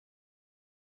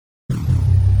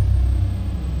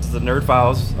the Nerd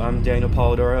Files. I'm Daniel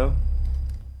Polidoro.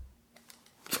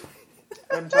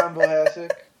 I'm Tom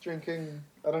Vlasic, drinking,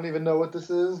 I don't even know what this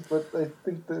is, but I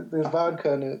think that there's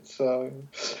vodka in it, so...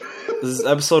 This is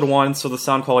episode 1, so the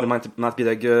sound quality might not be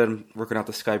that good. I'm working out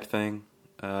the Skype thing.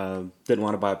 Didn't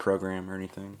want to buy a program or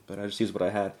anything, but I just used what I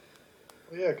had.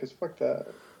 Yeah, because fuck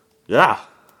that. Yeah.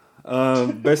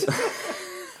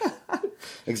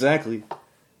 Exactly.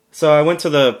 So I went to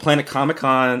the Planet Comic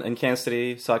Con in Kansas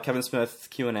City, saw Kevin Smith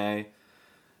Q&A.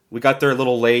 We got there a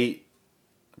little late,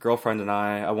 girlfriend and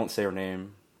I won't say her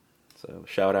name, so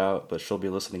shout out, but she'll be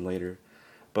listening later.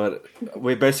 But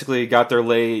we basically got there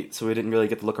late, so we didn't really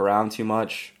get to look around too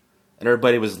much. And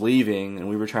everybody was leaving, and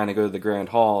we were trying to go to the Grand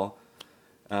Hall.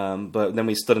 But then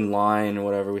we stood in line or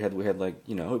whatever. We had like,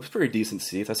 you know, it was pretty decent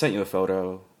seats. I sent you a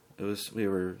photo. It was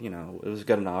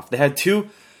good enough. They had two.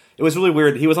 It was really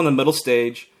weird. He was on the middle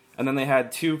stage, and then they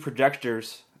had two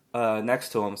projectors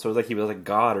next to him. So it was like he was like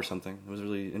God or something. It was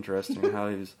really interesting how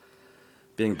he was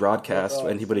being broadcast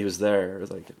when anybody was there. It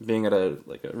was like being at a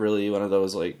really one of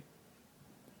those like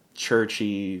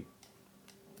churchy,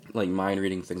 like mind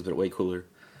reading things, but way cooler.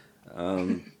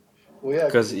 Well, yeah,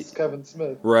 because it's Kevin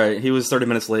Smith. Right, he was 30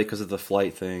 minutes late because of the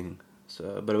flight thing.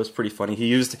 So, but it was pretty funny.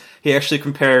 He actually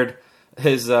compared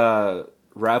his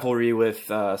rivalry with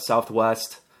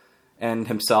Southwest and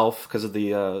himself because of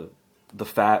the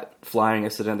fat flying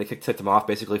incident. They kicked him off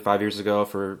basically 5 years ago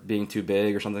for being too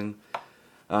big or something.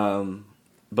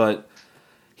 But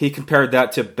he compared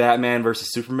that to Batman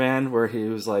versus Superman, where he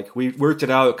was like, "We worked it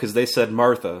out because they said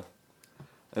Martha."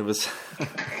 It was.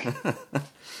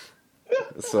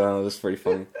 So it was pretty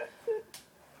funny.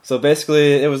 So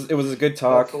basically, it was a good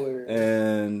talk,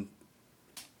 and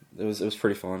it was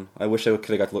pretty fun. I wish I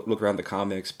could have got to look around the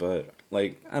comics, but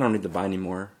like I don't need to buy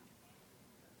anymore.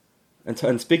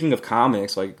 And speaking of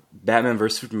comics, like Batman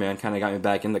vs Superman kind of got me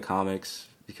back into comics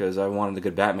because I wanted a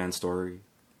good Batman story.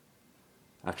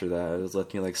 After that, it was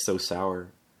left me like so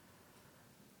sour.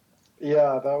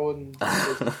 Yeah, that one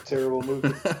was a terrible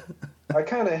movie. I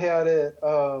kind of had it.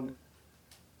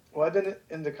 Well, I've been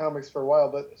into comics for a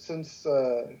while, but since,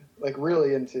 like,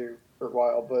 really into for a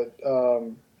while, but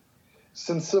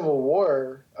since Civil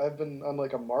War, I've been on,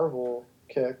 like, a Marvel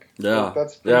kick. Yeah, like,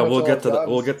 that's we'll get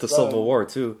to Civil War,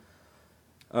 too.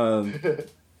 But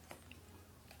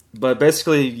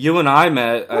basically, you and I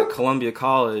met at Columbia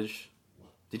College.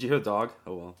 Did you hear the dog?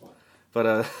 Oh, well.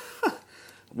 But,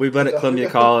 we met at Columbia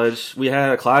College. We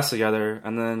had a class together,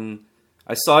 and then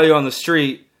I saw you on the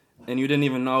street, and you didn't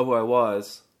even know who I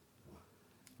was.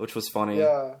 Which was funny.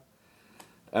 Yeah.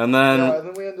 And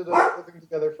then we ended up living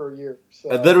together for a year.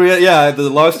 So. And then the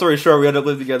long story short, we ended up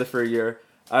living together for a year.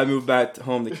 I moved back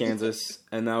home to Kansas,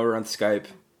 and now we're on Skype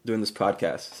doing this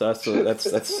podcast. So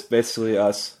that's basically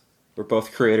us. We're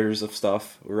both creators of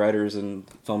stuff. We're writers and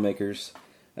filmmakers.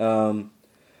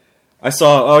 I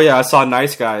saw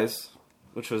Nice Guys,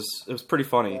 it was pretty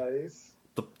funny. Nice.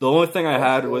 The only thing I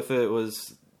had with it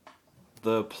was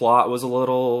the plot was a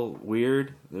little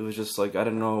weird. It was just like, I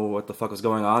didn't know what the fuck was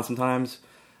going on sometimes.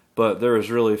 But there was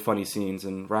really funny scenes,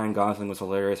 and Ryan Gosling was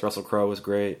hilarious. Russell Crowe was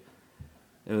great.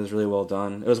 It was really well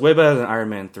done. It was way better than Iron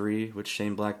Man 3, which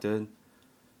Shane Black did.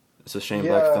 It's a Shane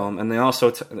Black film. And they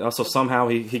also somehow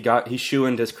he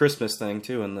shoe-inned his Christmas thing,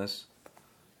 too, in this.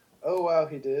 Oh, wow,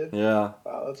 he did? Yeah.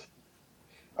 Wow,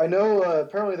 I know,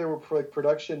 apparently there were like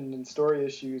production and story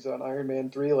issues on Iron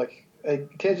Man 3, like,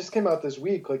 it just came out this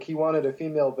week. Like, he wanted a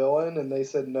female villain, and they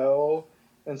said no.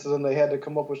 And so then they had to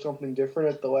come up with something different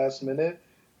at the last minute.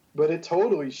 But it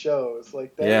totally shows.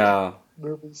 Like, that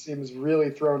movie seems really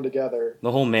thrown together.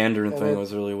 The whole Mandarin thing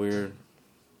was really weird.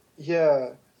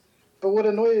 Yeah. But what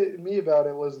annoyed me about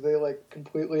it was they, like,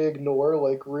 completely ignore,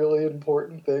 like, really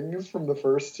important things from the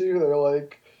first two. They're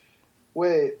like,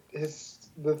 wait,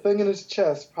 the thing in his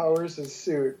chest powers his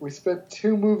suit. We spent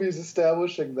 2 movies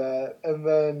establishing that, and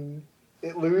then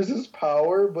it loses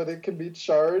power, but it can be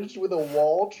charged with a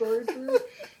wall charger?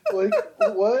 Like,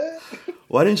 what?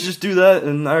 Why didn't you just do that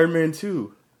in Iron Man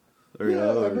 2?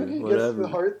 And then he gets the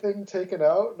heart thing taken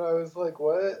out, and I was like,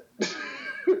 what?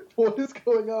 What is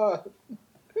going on?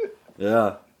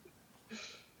 Yeah.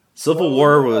 Civil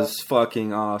War was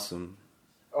fucking awesome.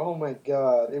 Oh my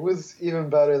god. It was even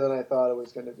better than I thought it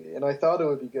was going to be, and I thought it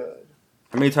would be good.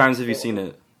 How many times have you seen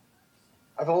it?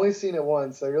 I've only seen it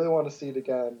once. I really want to see it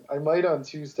again. I might on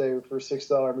Tuesday for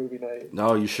 $6 movie night.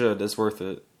 No, you should. It's worth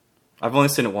it. I've only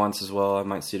seen it once as well. I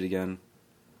might see it again.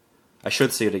 I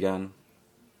should see it again.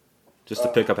 Just to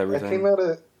pick up everything.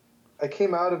 I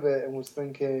came out of it and was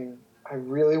thinking, I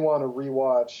really want to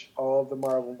rewatch all of the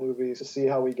Marvel movies to see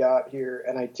how we got here,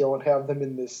 and I don't have them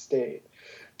in this state.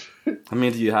 How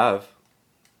many do you have?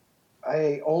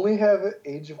 I only have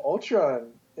Age of Ultron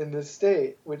in this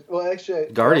state. Which, well, actually, I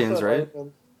also Guardians, have right?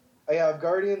 I have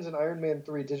Guardians and Iron Man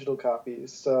 3 digital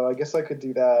copies, so I guess I could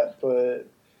do that. But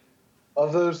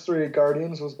of those three,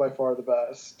 Guardians was by far the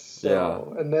best. Yeah.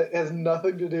 So, and that has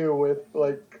nothing to do with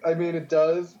like, I mean, it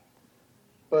does,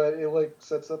 but it like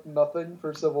sets up nothing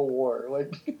for Civil War.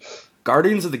 Like,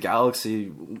 Guardians of the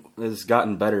Galaxy has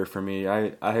gotten better for me.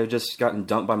 I had just gotten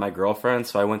dumped by my girlfriend,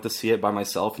 so I went to see it by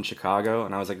myself in Chicago,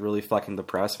 and I was like really fucking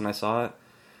depressed when I saw it,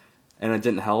 and it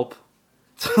didn't help.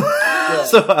 yeah.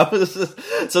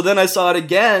 So then I saw it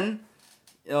again,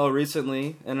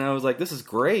 recently, and I was like, this is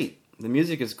great. The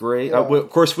music is great. Yeah. Of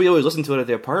course, we always listened to it at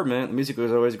the apartment. The music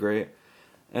was always great,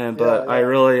 but Yeah. I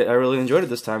really enjoyed it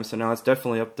this time. So now it's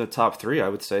definitely up the top 3, I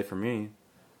would say, for me,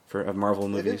 of Marvel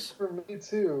It is movies. for me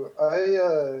too.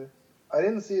 I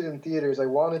didn't see it in theaters. I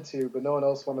wanted to, but no one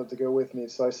else wanted to go with me.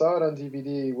 So I saw it on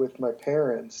DVD with my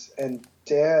parents, and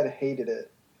Dad hated it.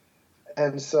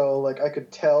 And so, like, I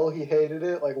could tell he hated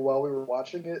it, like, while we were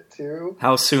watching it too.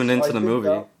 How soon So into I the think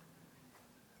movie?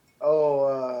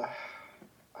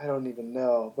 I don't even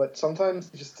know. But sometimes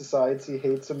he just decides he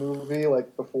hates a movie,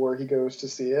 like, before he goes to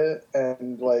see it.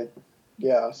 And, like,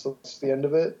 yeah, so that's the end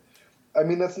of it. I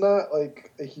mean, that's not,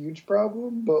 like, a huge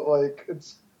problem, but, like,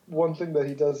 it's one thing that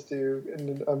he does do.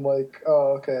 And I'm like,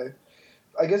 oh, okay.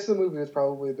 I guess the movie was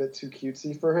probably a bit too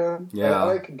cutesy for him. Yeah.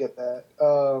 I can get that.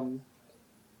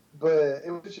 But it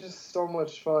was just so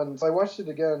much fun. So I watched it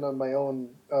again on my own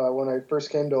when I first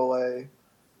came to LA.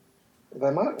 And I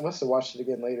must have watched it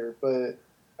again later, but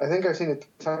I think I've seen it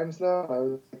 3 times now. I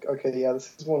was like, okay, yeah,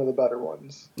 this is one of the better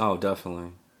ones. Oh,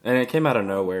 definitely. And it came out of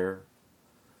nowhere.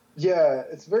 Yeah,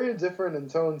 it's very different in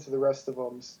tone to the rest of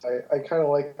them. So I kind of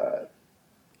like that.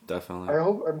 Definitely.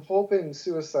 I'm hoping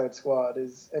Suicide Squad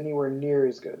is anywhere near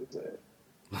as good as it.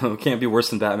 It can't be worse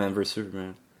than Batman vs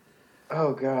Superman.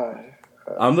 Oh God.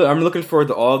 I'm looking forward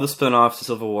to all the spin-offs to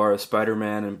Civil War,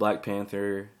 Spider-Man and Black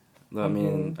Panther. I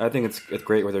mean, I think it's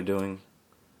great what they're doing.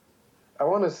 I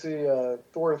want to see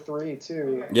Thor 3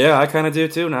 too. Yeah, I kind of do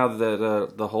too. Now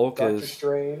that the Hulk Doctor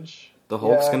Strange. the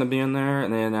Hulk's Yeah. gonna be in there,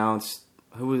 and they announced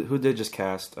who did just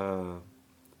cast.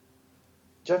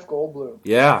 Jeff Goldblum.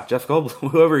 Yeah, Jeff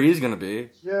Goldblum, whoever he's gonna be.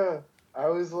 Yeah, I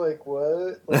was like,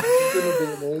 what? Like, he's gonna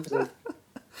be amazing.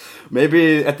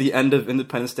 Maybe at the end of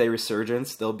Independence Day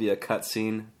Resurgence, there'll be a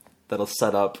cutscene that'll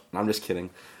set up. I'm just kidding.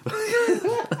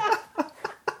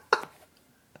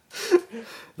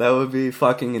 That would be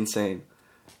fucking insane.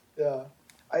 Yeah.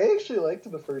 I actually liked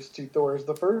the first 2 Thors.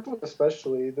 The first one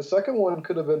especially. The second one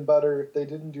could have been better if they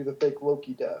didn't do the fake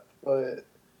Loki death. But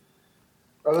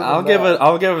I'll give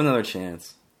it another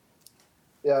chance.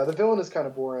 Yeah, the villain is kind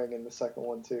of boring in the second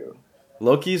one too.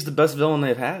 Loki's the best villain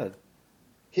they've had.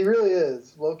 He really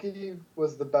is. Loki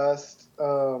was the best,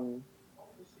 and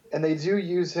they do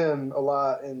use him a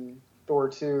lot in Thor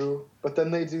 2, but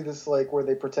then they do this, like, where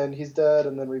they pretend he's dead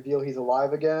and then reveal he's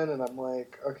alive again, and I'm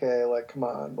like, okay, like, come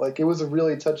on. Like, it was a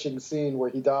really touching scene where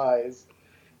he dies,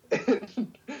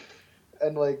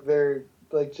 and like, they're,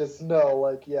 like, just, no,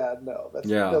 like, yeah, no,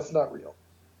 that's not real.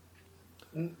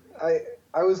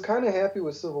 I was kind of happy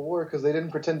with Civil War because they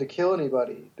didn't pretend to kill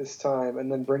anybody this time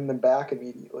and then bring them back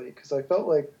immediately, because I felt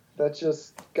like that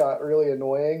just got really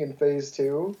annoying in Phase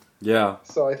 2. Yeah.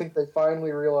 So I think they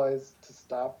finally realized to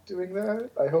stop doing that,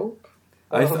 I hope.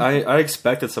 I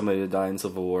expected somebody to die in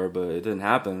Civil War, but it didn't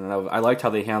happen. And I liked how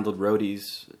they handled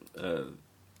Rhodey's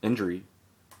injury.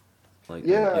 Like,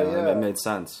 Yeah. It made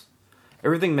sense.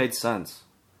 Everything made sense.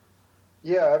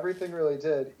 Yeah, everything really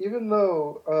did. Even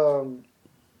though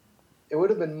it would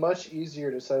have been much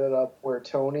easier to set it up where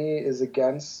Tony is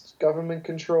against government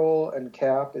control and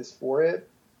Cap is for it,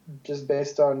 just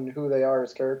based on who they are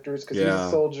as characters. Because he's a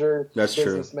soldier, That's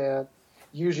businessman.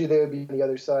 Usually they would be on the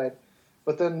other side.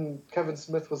 But then Kevin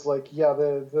Smith was like, yeah,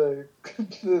 the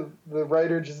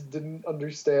writer just didn't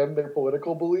understand their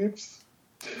political beliefs.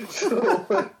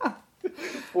 So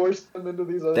forced them into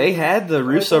these other They things. had the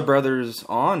Russo brothers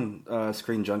on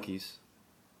Screen Junkies.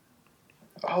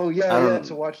 Oh, yeah,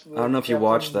 to watch the I don't know if you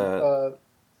watched that.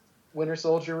 Winter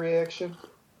Soldier reaction.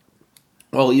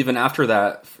 Well, even after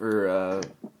that,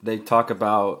 they talk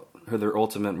about who their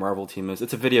ultimate Marvel team is.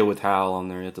 It's a video with Hal on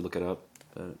there. You have to look it up.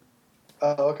 But,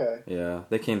 oh, okay. yeah,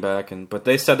 they came back, but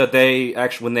they said that they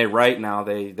actually, when they write now,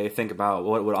 they think about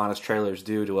what would honest trailers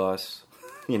do to us,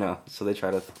 so they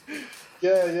try to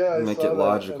make it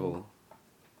logical.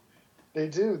 They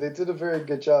do. They did a very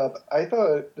good job. I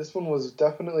thought this one was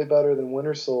definitely better than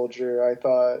Winter Soldier. I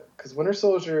thought, because Winter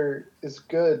Soldier is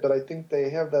good, but I think they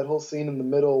have that whole scene in the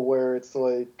middle where it's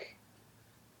like,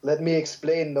 let me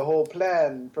explain the whole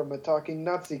plan from a talking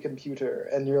Nazi computer.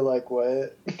 And you're like,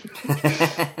 what?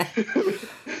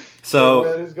 So,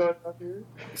 what is going on here?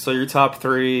 So your top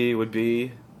 3 would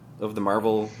be of the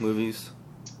Marvel movies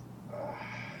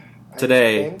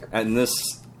today, on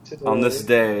this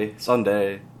day,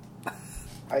 Sunday.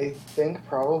 I think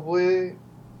probably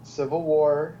Civil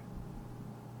War,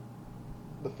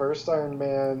 the first Iron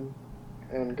Man,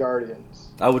 and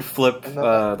Guardians. I would flip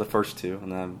the first 2,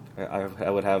 and then I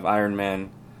would have Iron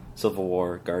Man, Civil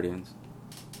War, Guardians.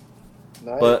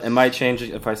 Nice. But it might change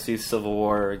if I see Civil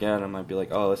War again. I might be like,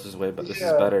 oh, this is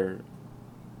better.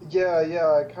 Yeah,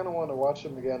 I kind of want to watch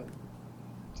them again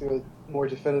to a more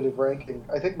definitive ranking.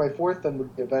 I think my 4th then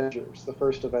would be Avengers, the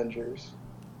first Avengers.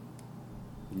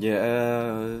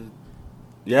 Yeah,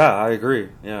 I agree.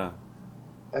 Yeah.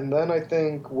 And then I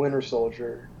think Winter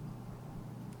Soldier.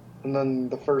 And then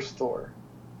the first Thor.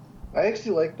 I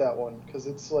actually like that one because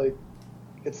it's like,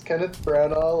 it's Kenneth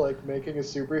Branagh like making a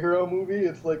superhero movie.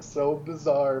 It's like so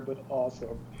bizarre but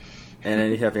awesome. And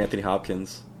then you have Anthony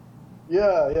Hopkins.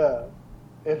 Yeah.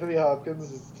 Anthony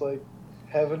Hopkins is like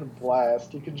having a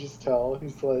blast. You can just tell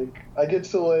he's like, I get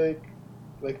to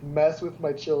like mess with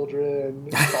my children,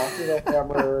 talk to the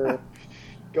hammer,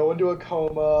 go into a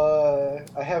coma.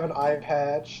 I have an eye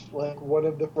patch. Like one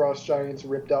of the frost giants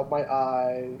ripped out my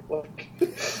eye. Like,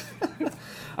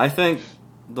 I think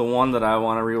the one that I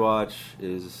want to rewatch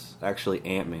is actually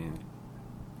Ant-Man.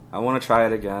 I want to try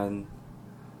it again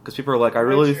because people are like, I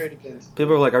really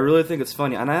think it's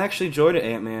funny, and I actually enjoyed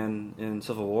Ant-Man in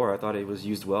Civil War. I thought he was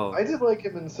used well. I did like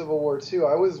him in Civil War too.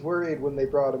 I was worried when they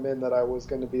brought him in that I was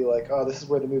going to be like, oh, this is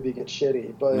where the movie gets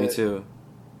shitty. But me too.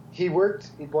 He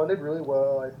blended really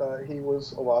well. I thought he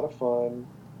was a lot of fun.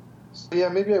 So yeah,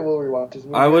 maybe I will rewatch his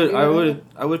movie.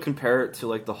 I would compare it to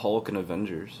like the Hulk and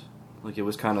Avengers. Like it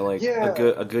was kind of like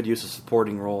a good use of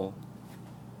supporting role.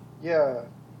 Yeah,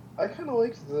 I kind of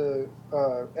liked the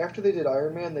after they did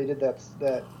Iron Man, they did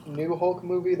that new Hulk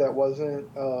movie that wasn't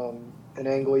an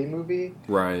Ang Lee movie.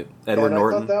 Right, Edward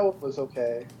Norton. I thought that one was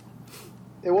okay.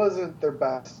 It wasn't their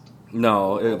best.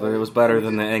 No, it was better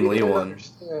than the Ang Lee one.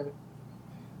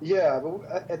 Yeah,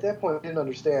 but at that point, we didn't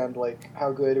understand like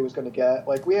how good it was going to get.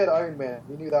 Like we had Iron Man,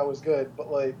 we knew that was good,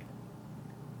 but like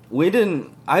I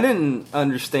didn't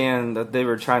understand that they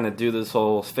were trying to do this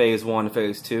whole Phase 1,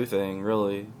 Phase 2 thing.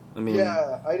 Really, I mean,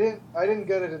 yeah, I didn't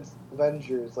get it in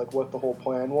Avengers, like what the whole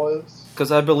plan was. Because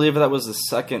I believe that was the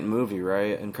second movie,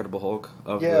 right? Incredible Hulk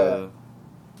Yeah,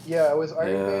 it was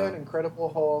Iron Man,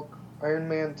 Incredible Hulk, Iron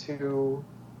Man 2,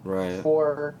 right?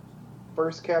 4,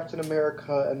 first Captain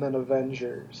America, and then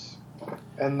Avengers.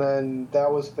 And then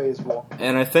that was Phase 1.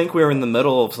 And I think we were in the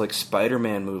middle of like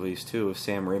Spider-Man movies too,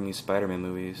 Sam Raimi's Spider-Man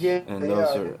movies. Yeah, and I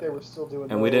think they were still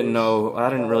doing. And we didn't know. I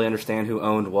didn't really understand who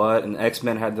owned what. And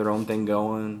X-Men had their own thing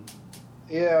going.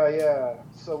 Yeah.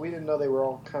 So we didn't know they were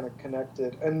all kind of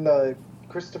connected. And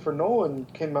Christopher Nolan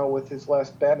came out with his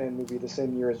last Batman movie the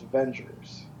same year as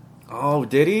Avengers. Oh,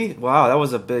 did he? Wow, that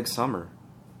was a big summer.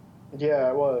 Yeah,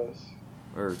 it was.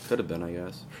 Or could have been, I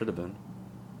guess. Should have been.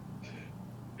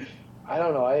 I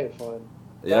don't know. I had fun.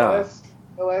 Yeah.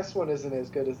 The last one isn't as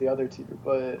good as the other two,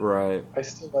 but right. I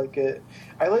still like it.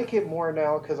 I like it more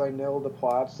now because I know the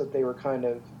plots that they were kind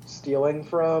of stealing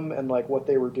from and like what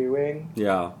they were doing.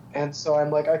 Yeah. And so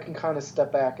I'm like, I can kind of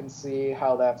step back and see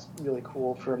how that's really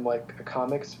cool from like a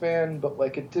comics fan, but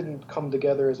like it didn't come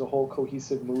together as a whole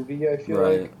cohesive movie. I feel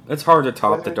like it's hard to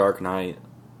top The Dark Knight.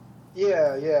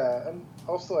 Yeah, and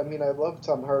also, I mean, I love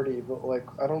Tom Hardy, but like,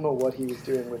 I don't know what he was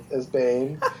doing as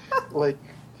Bane. Like,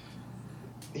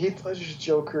 Heath Ledger's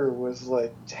Joker was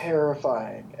like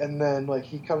terrifying, and then like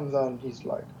he comes on, and he's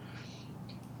like,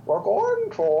 "We're going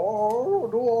to do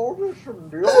all this,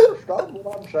 and do you understand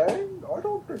what I'm saying? I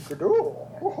don't think you do.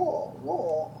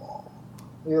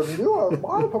 You have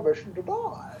my permission to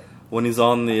die." When he's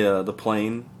on the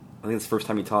plane, I think it's the first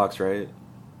time he talks, right?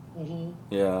 Mm-hmm.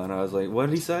 Yeah, and I was like, what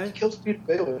did he say? He kills Peter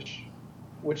Baelish,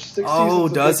 which 6 seasons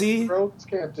of does Game he? of Thrones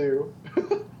can't do.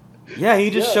 Yeah, he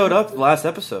just showed up last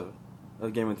episode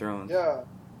of Game of Thrones. Yeah.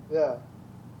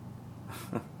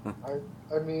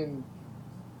 I mean,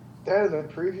 that in the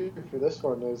preview for this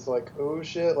one is like, oh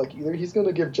shit, like either he's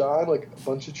gonna give Jon like a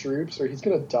bunch of troops or he's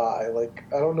gonna die. Like,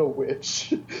 I don't know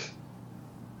which.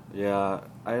 Yeah,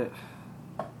 back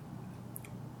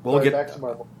to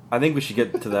Marvel. I think we should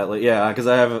get to that later. Yeah, because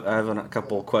I have a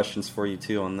couple questions for you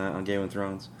too on that on Game of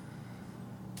Thrones.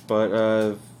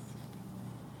 But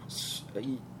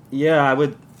yeah, I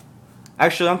would.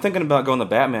 Actually, I'm thinking about going to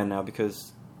Batman now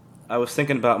because I was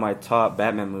thinking about my top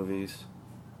Batman movies.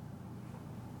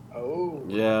 Oh.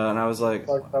 Yeah, and I was like,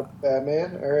 Talk about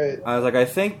Batman? Alright. I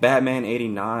think Batman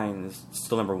 89 is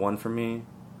still number one for me.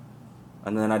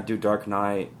 And then I'd do Dark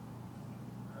Knight.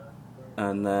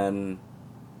 And then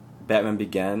Batman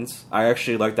Begins. I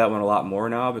actually like that one a lot more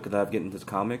now because I've gotten into the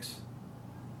comics.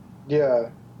 Yeah.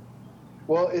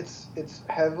 Well, it's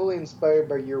heavily inspired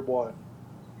by Year One.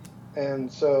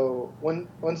 And so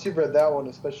once you've read that one,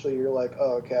 especially, you're like,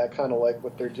 oh, okay, I kind of like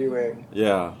what they're doing.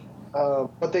 Yeah.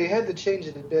 But they had to change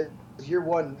it a bit. Year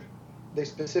One, they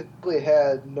specifically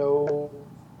had no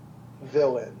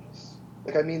villains.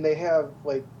 Like, I mean, they have,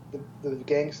 like, the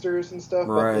gangsters and stuff,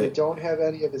 but they don't have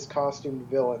any of his costumed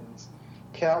villains.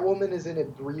 Catwoman is in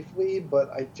it briefly, but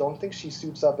I don't think she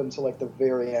suits up until, like, the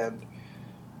very end.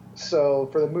 So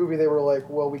for the movie, they were like,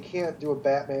 well, we can't do a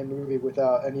Batman movie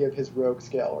without any of his rogues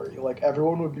gallery. Like,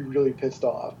 everyone would be really pissed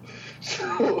off.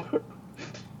 So...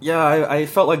 Yeah, I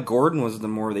felt like Gordon was the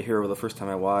more the hero the first time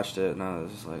I watched it, and I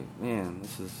was just like, man,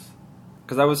 this is...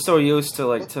 Because I was so used to,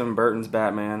 like, Tim Burton's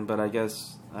Batman, but I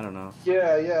guess, I don't know.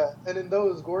 Yeah. And in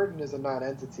those, Gordon is a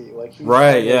non-entity. Like, he's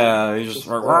he's just...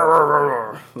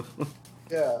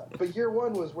 Yeah, but Year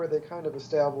One was where they kind of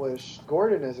established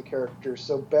Gordon as a character.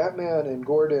 So Batman and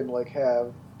Gordon, like,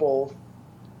 have both...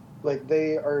 Like,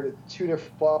 they are two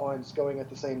different plot lines going at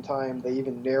the same time. They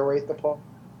even narrate the plot.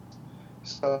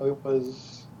 So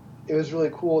it was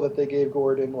really cool that they gave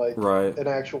Gordon, like, an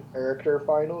actual character,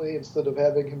 finally, instead of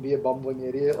having him be a bumbling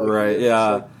idiot. Like,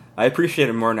 like, I appreciate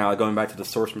it more now, going back to the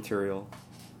source material.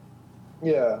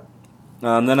 Yeah.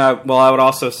 Then I would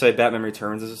also say Batman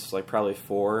Returns is, like, probably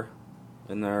 4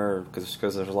 in there, because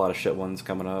there's a lot of shit ones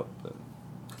coming up. But...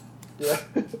 Yeah.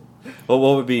 Well,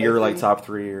 what would be your, like, top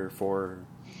 3 or 4?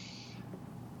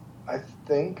 I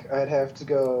think I'd have to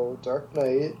go Dark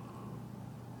Knight,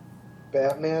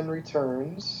 Batman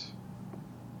Returns.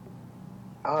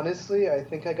 Honestly, I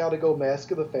think I gotta go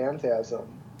Mask of the Phantasm.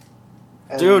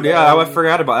 And dude, yeah, I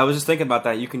forgot about it. I was just thinking about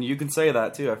that. You can say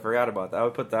that, too. I forgot about that. I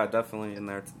would put that definitely in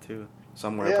there, too.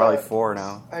 Somewhere. Yeah, probably 4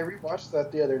 now. I rewatched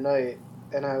that the other night,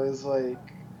 and I was like,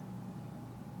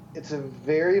 it's a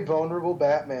very vulnerable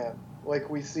Batman. Like,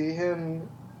 we see him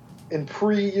in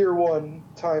pre-Year One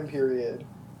time period.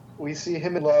 We see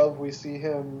him in love. We see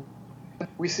him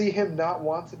not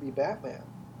want to be Batman.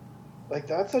 Like,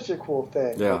 that's such a cool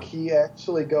thing. Yeah. Like, he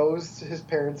actually goes to his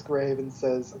parents' grave and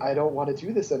says, I don't want to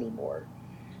do this anymore.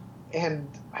 And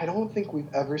I don't think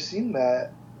we've ever seen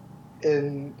that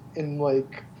in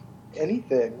like,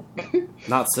 anything.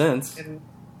 Not since. And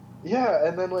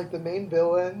then, like, the main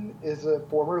villain is a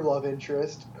former love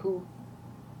interest who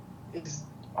is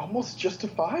almost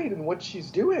justified in what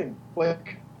she's doing.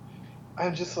 Like,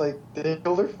 I'm just like, they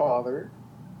kill their father.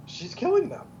 She's killing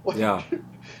them. Like, yeah.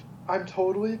 I'm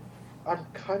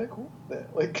kind of cool with it.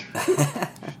 Like,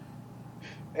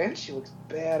 and she looks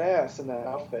badass in that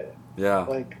outfit. Yeah.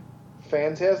 Like,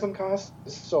 Phantasm costume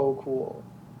is so cool.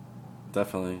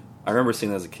 Definitely. I remember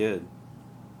seeing it as a kid.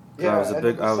 Yeah,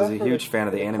 I was a huge fan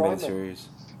of the animated series.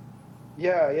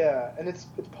 Yeah, and it's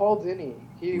Paul Dini.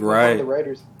 He was one of the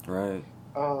writers. Right.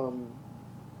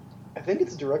 I think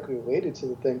it's directly related to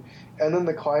the thing. And then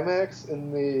the climax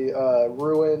in the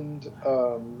ruined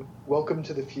Welcome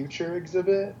to the Future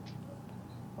exhibit.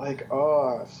 Like,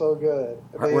 oh, so good.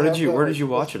 Where did you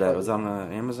watch it at? Was it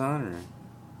on Amazon or?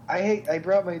 I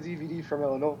brought my DVD from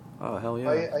Illinois. Oh, hell yeah!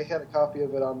 I had a copy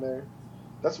of it on there.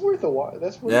 That's worth a watch.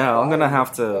 I'm gonna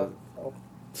have to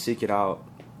seek it out.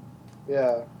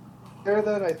 Yeah. There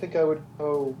then, I think I would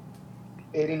go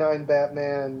 89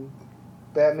 Batman,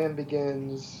 Batman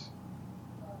Begins,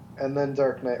 and then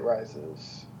Dark Knight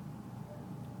Rises.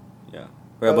 Yeah.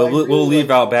 But we'll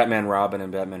leave out Batman Robin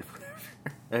and Batman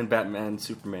and Batman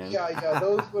Superman. Yeah,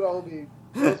 those would all be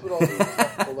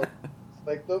acceptable.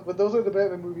 But those are the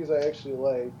Batman movies I actually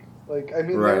like. Like, I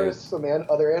mean, there are some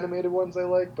other animated ones I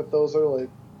like, but those are, like,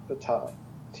 the top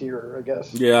tier, I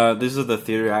guess. Yeah, these are the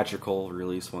theatrical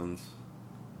release ones.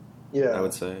 Yeah. I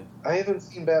would say. I haven't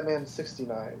seen Batman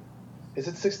 69. Is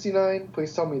it 69?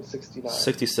 Please tell me it's 69.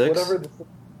 66? Whatever.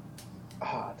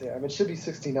 Damn, it should be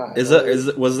 69.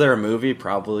 Was there a movie?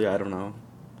 Probably, I don't know.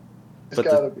 It's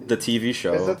gotta be. The TV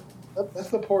show. That's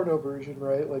the porno version,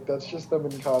 right? Like, that's just them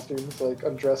in costumes, like,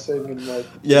 undressing and, like...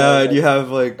 Yeah, and you have,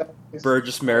 like,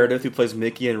 Burgess Meredith, who plays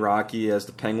Mickey and Rocky as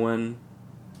the Penguin.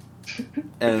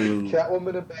 And...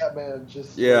 Catwoman and Batman,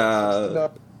 just... Yeah.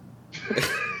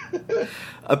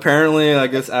 Apparently, I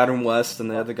guess Adam West and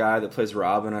the other guy that plays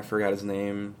Robin, I forgot his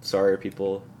name. Sorry,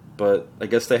 people. But I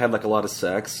guess they had, like, a lot of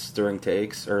sex during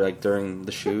takes, or, like, during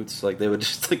the shoots. Like, they would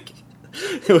just, like...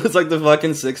 It was like the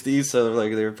fucking 60s, so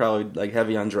like they were probably like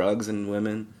heavy on drugs and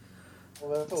women.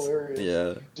 Well, that's hilarious.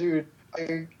 Yeah. Dude,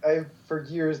 I've for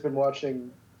years been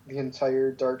watching the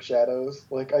entire Dark Shadows.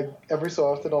 Like every so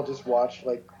often I'll just watch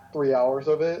like 3 hours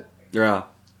of it. Yeah.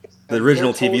 The And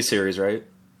original TV series, right?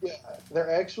 Yeah,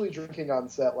 they're actually drinking on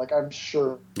set. Like I'm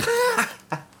sure.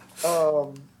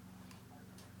 um,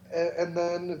 and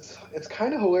then it's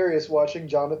kind of hilarious watching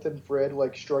Jonathan Frid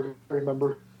like struggle to remember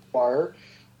who they are.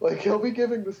 Like he'll be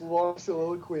giving this long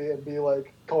soliloquy and be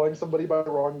like calling somebody by the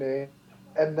wrong name,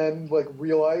 and then like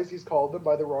realize he's called them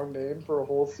by the wrong name for a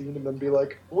whole scene, and then be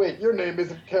like, "Wait, your name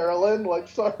isn't Carolyn." Like,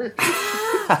 sorry.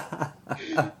 I'm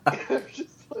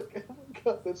just like, oh my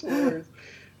god, that's hilarious.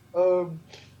 But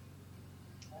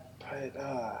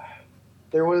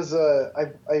there was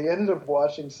I ended up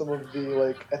watching some of the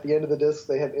like at the end of the disc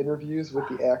they have interviews with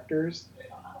the actors,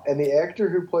 and the actor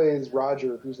who plays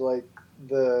Roger, who's like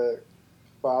the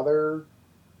father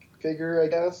figure, I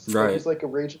guess. Right. Like, he's like a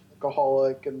raging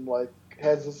alcoholic and like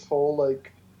has this whole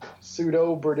like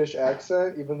pseudo British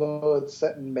accent, even though it's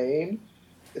set in Maine.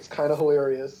 It's kind of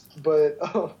hilarious. But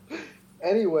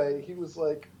anyway, he was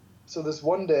like, so this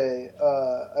one day,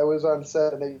 I was on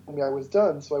set and they told me I was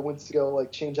done, so I went to go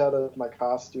like change out of my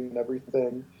costume and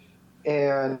everything.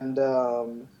 And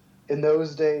in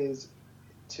those days,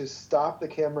 to stop the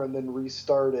camera and then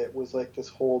restart it was like this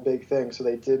whole big thing. So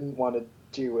they didn't want to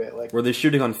do it. Like, were they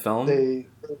shooting on film? They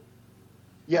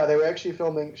were actually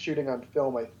shooting on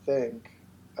film, I think.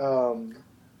 And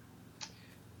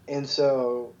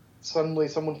so suddenly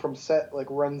someone from set like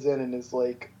runs in and is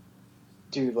like,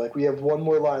 dude, like we have one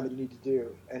more line that you need to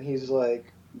do. And he's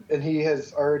like, and he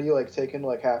has already like taken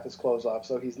like half his clothes off.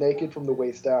 So he's naked from the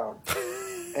waist down.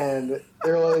 And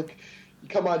they're like,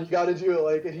 come on, you got to do it.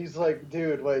 Like, and he's like,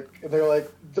 dude, like, and they're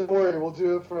like, don't worry, we'll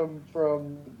do it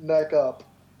from neck up.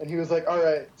 And he was like, all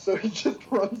right. So he just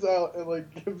runs out and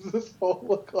like gives this whole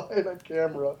look line on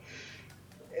camera.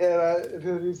 And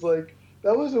then he's like,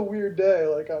 that was a weird day,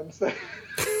 like on set.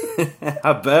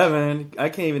 I bet, man. I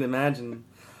can't even imagine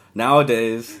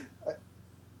nowadays.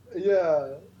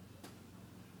 Yeah.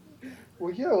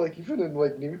 Well, yeah, like even in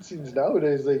like nude scenes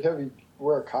nowadays, like have you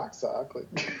wear a cock sock,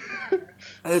 like.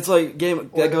 It's like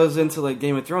that goes into like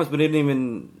Game of Thrones, but I didn't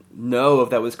even know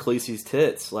if that was Khaleesi's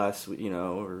tits last week,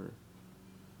 or.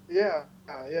 Yeah.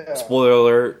 Spoiler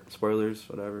alert, spoilers,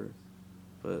 whatever.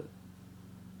 But.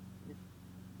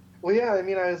 Well, yeah, I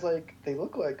mean, I was like, they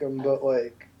look like them, but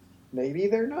like, maybe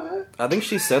they're not. I think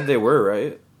she said they were,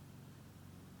 right?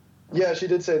 Yeah, she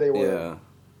did say they were. Yeah.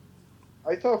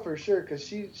 I thought for sure because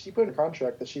she put in a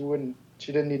contract that she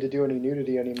didn't need to do any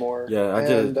nudity anymore. Yeah, I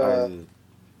did.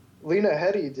 Lena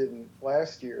Headey didn't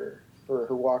last year for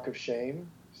her Walk of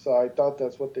Shame, so I thought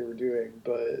that's what they were doing,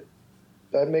 but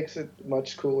that makes it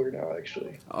much cooler now,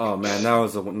 actually. Oh man, that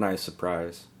was a nice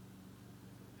surprise.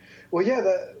 Well, yeah,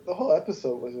 the whole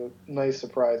episode was a nice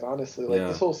surprise, honestly. Like,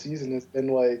 This whole season has been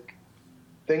like,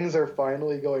 things are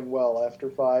finally going well after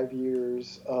 5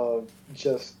 years of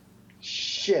just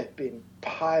shit being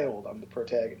piled on the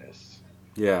protagonists.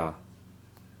 Yeah.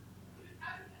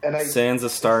 And Sansa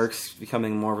Stark's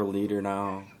becoming more of a leader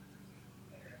now.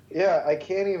 Yeah, I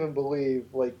can't even believe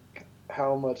like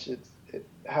how much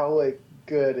how like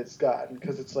good it's gotten,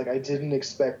 because it's like I didn't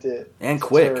expect it and to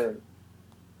quick. Turn.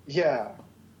 Yeah,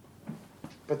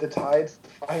 but the tides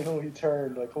finally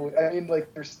turned. Like, I mean,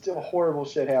 like there's still horrible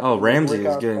shit happening. Oh, Ramsay is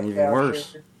like, getting even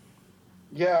worse.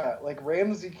 Yeah, like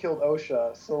Ramsay killed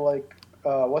Osha, so like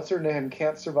what's her name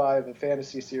can't survive a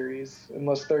fantasy series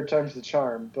unless third time's the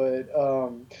charm. But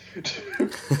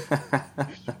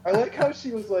I like how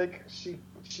she was like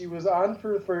she was on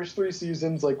for the first 3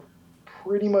 seasons, like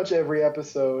pretty much every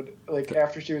episode, like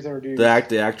after she was introduced.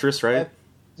 The actress, right?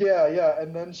 Yeah,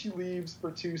 and then she leaves for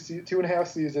 2.5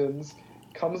 seasons,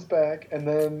 comes back, and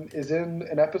then is in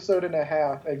an episode and a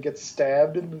half and gets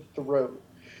stabbed in the throat.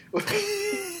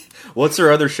 What's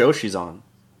her other show she's on?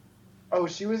 Oh,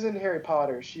 she was in Harry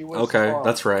Potter. She was okay.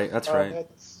 That's right. That's right.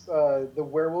 That's the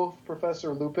werewolf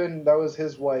Professor Lupin. That was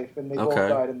his wife, and they both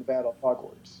died in the Battle of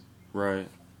Hogwarts. Right.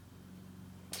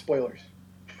 Spoilers.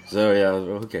 So yeah,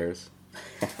 who cares?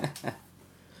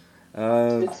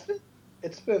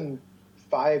 It's been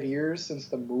 5 years since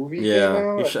the movie came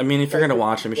out. I mean, if you're gonna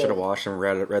watch them, you should have watched them,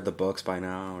 read the books by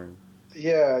now. Or...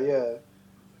 Yeah.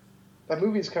 That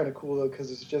movie's kind of cool though,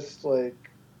 because it's just like,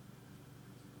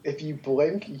 if you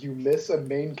blink, you miss a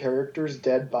main character's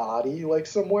dead body, like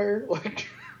somewhere. Like,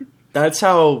 that's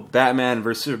how Batman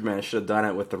vs Superman should have done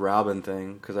it with the Robin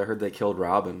thing, because I heard they killed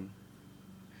Robin.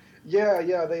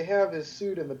 Yeah, they have his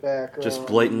suit in the back. Just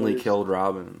blatantly killed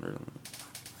Robin.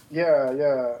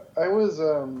 Yeah. I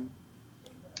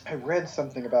read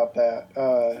something about that.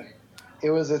 it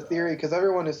was a theory because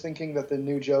everyone is thinking that the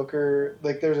new Joker,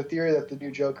 like, there's a theory that the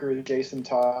new Joker is Jason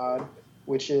Todd,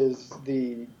 which is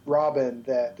the Robin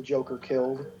that the Joker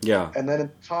killed. Yeah. And then in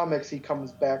the comics, he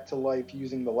comes back to life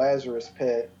using the Lazarus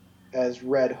Pit as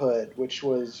Red Hood, which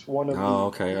was one of the... Oh,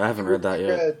 okay. I haven't read that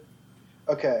yet.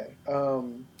 Okay.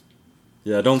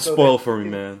 Yeah, don't so spoil for me,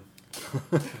 man.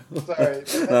 Sorry.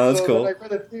 No, that's cool. Then I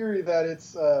read a theory that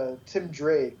it's Tim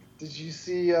Drake. Did you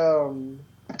see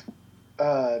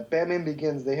Batman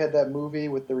Begins? They had that movie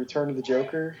with the Return of the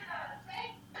Joker.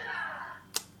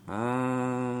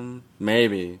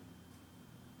 Maybe.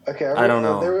 Okay, I don't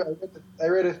know. I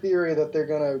read a theory that they're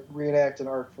gonna reenact an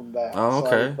arc from that. Oh,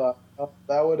 okay. So I thought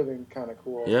that would have been kind of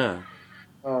cool. Yeah.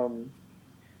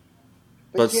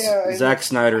 But yeah, Zack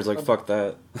Snyder's like, fuck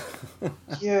that.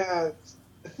 Yeah.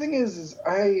 The thing is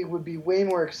I would be way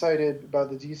more excited about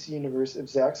the DC universe if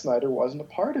Zack Snyder wasn't a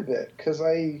part of it, because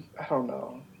I don't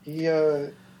know.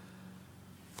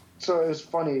 So it was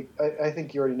funny. I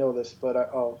think you already know this, but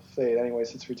I'll say it anyway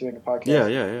since we're doing a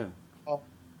podcast. Yeah.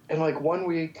 And like 1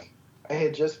 week, I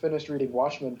had just finished reading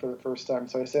Watchmen for the first time,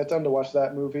 so I sat down to watch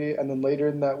that movie, and then later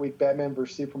in that week, Batman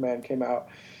vs Superman came out.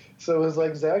 So it was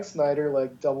like Zack Snyder,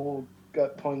 like double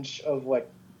gut punch of like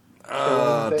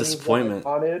disappointment.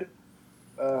 Wanted.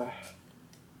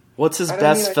 What's his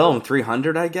best film?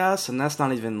 300, I guess, and that's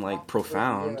not even like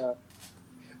profound. Yeah.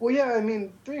 Well, yeah, I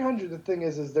mean, 300. The thing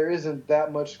is there isn't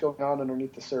that much going on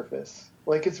underneath the surface.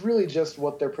 Like, it's really just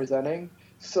what they're presenting.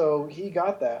 So he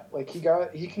got that. Like, he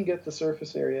can get the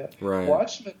surface area. Right.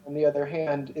 Watchmen, on the other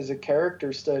hand, is a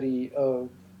character study of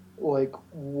like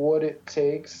what it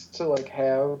takes to like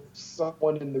have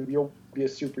someone in the real world be a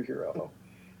superhero.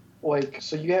 Like,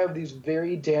 so you have these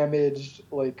very damaged,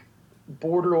 like,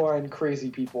 borderline crazy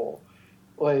people,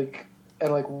 like,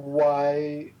 and like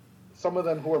why some of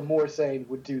them who are more sane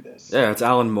would do this. Yeah, it's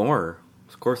Alan Moore.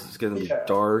 Of course, it's going to be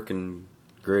dark and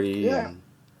gritty. Yeah. And...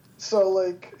 So,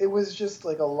 like, it was just,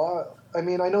 like, a lot. I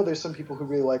mean, I know there's some people who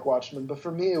really like Watchmen, but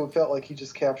for me, it felt like he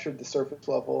just captured the surface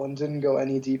level and didn't go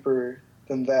any deeper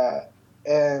than that.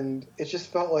 And it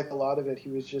just felt like a lot of it, he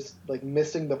was just, like,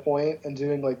 missing the point and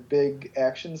doing, like, big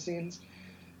action scenes.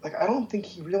 Like, I don't think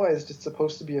he realized it's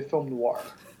supposed to be a film noir.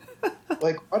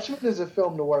 Like, Watchmen is a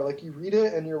film noir. Like, you read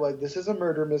it and you're like, this is a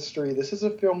murder mystery. This is a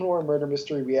film noir murder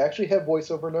mystery. We actually have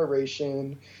voiceover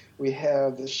narration. We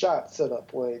have the shot set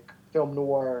up, like, film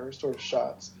noir sort of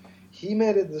shots. He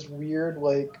made it this weird,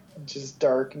 like, just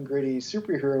dark and gritty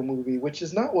superhero movie, which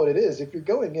is not what it is. If you're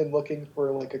going in looking for,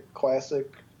 like, a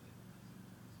classic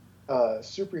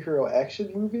superhero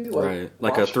action movie, like, right,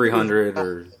 like a 300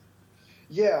 or...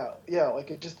 Yeah, like,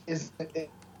 it just isn't...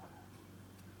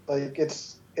 Like,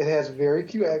 it has very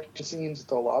few action scenes.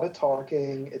 It's a lot of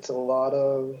talking. It's a lot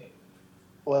of,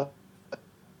 well,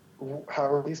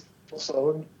 how are these people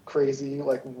so crazy?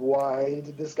 Like, why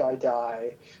did this guy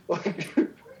die?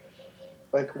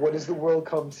 Like, what does the world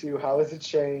come to? How has it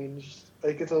changed?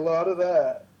 Like, it's a lot of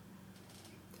that.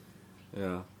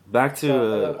 Yeah. Back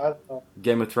to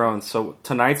Game of Thrones. So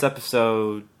tonight's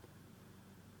episode...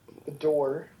 The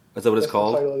Door. Is that what it's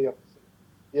called?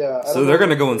 Yeah. So they're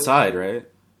going to go inside, right?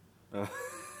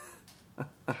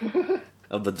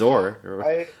 Of the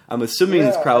door. I'm assuming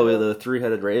it's probably the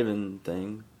three-headed raven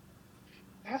thing.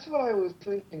 That's what I was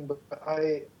thinking, but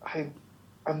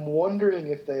I'm wondering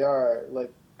if they are,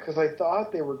 like, because I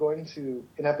thought they were going to,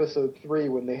 in episode 3,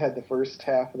 when they had the first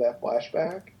half of that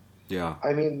flashback. Yeah.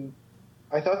 I mean,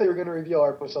 I thought they were going to reveal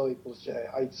R plus L equals J.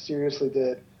 I seriously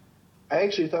did. I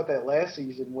actually thought that last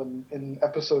season, when in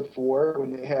episode 4,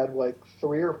 when they had, like,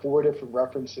 3 or 4 different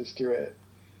references to it.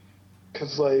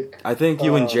 Because, like... I think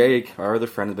you and Jake, our other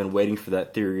friend, have been waiting for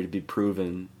that theory to be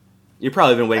proven. You've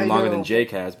probably been waiting longer than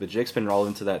Jake has, but Jake's been all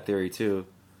into that theory, too.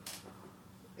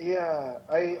 Yeah,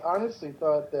 I honestly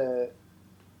thought that...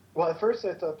 Well, at first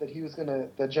I thought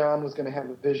that John was gonna have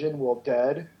a vision while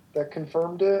dead that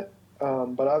confirmed it,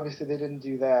 but obviously they didn't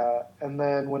do that. And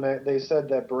then when they said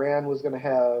that Bran was gonna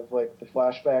have, like, the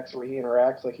flashbacks where he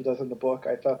interacts like he does in the book,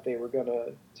 I thought they were gonna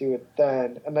do it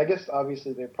then. And I guess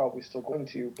obviously they're probably still going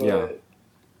to, but... Yeah.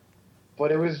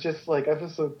 But it was just, like,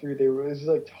 episode 3, it was,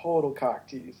 like, total cock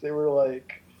tease. They were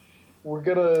like, we're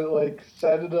gonna, like,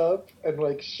 set it up and,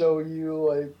 like, show you,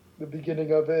 like, the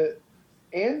beginning of it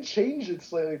and change it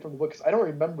slightly from the book. 'Cause I don't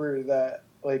remember that,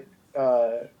 like,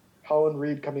 Holland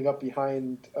Reed coming up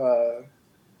behind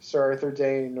Sir Arthur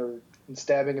Dane and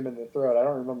stabbing him in the throat. I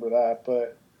don't remember that,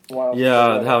 but...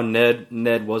 Yeah, how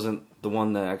Ned wasn't the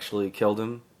one that actually killed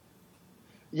him.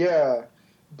 Yeah,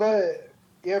 but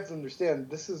you have to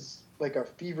understand, this is... like a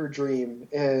fever dream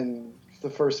in the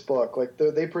first book. Like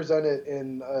they present it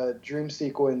in a dream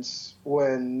sequence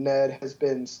when Ned has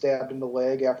been stabbed in the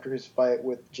leg after his fight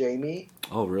with Jamie.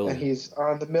 Oh, really? And he's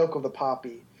on the milk of the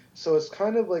poppy. So it's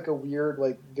kind of like a weird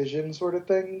like vision sort of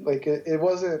thing. Like it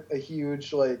wasn't a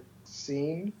huge like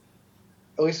scene,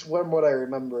 at least from what I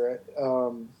remember it.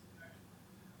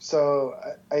 So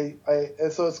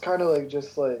so it's kind of like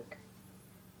just like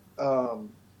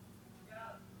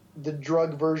the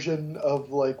drug version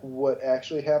of like what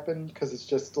actually happened, because it's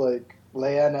just like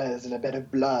Lyanna is in a bed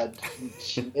of blood.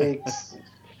 And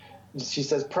she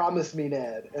says, "Promise me,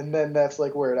 Ned," and then that's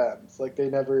like where it ends. Like they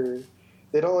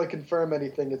don't like confirm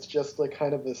anything. It's just like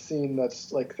kind of a scene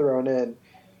that's like thrown in.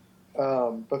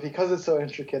 But because it's so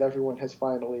intricate, everyone has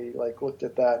finally like looked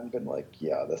at that and been like,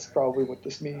 "Yeah, that's probably what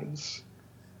this means."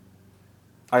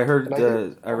 I read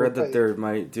that there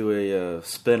might do a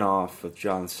spin-off with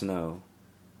Jon Snow.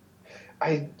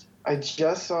 I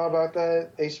just saw about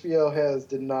that. HBO has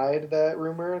denied that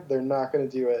rumor. They're not going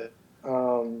to do it.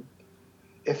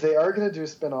 If they are going to do a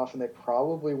spinoff, and they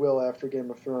probably will after Game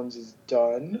of Thrones is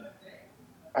done,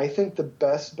 I think the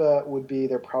best bet would be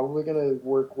they're probably going to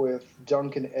work with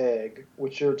Dunk and Egg,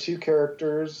 which are two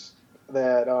characters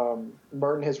that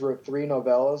Martin has wrote 3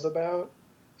 novellas about,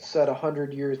 set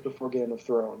 100 years before Game of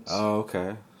Thrones. Oh,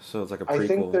 okay. So it's like a prequel. I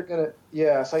think they're going to...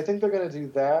 Yeah, so I think they're going to do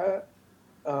that.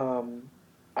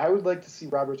 I would like to see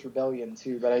Robert's Rebellion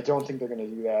too, but I don't think they're going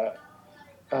to do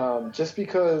that. Just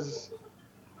because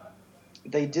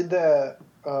they did that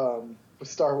with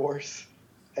Star Wars,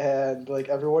 and like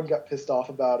everyone got pissed off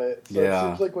about it. So It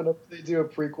seems like whenever they do a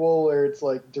prequel where it's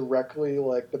like directly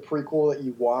like the prequel that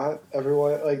you want,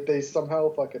 everyone like they somehow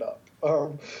fuck it up.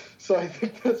 So I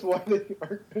think that's why they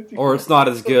aren't going to do Or it's not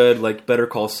as good. Like Better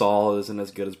Call Saul isn't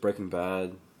as good as Breaking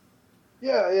Bad.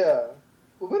 Yeah.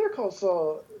 Well, Better Call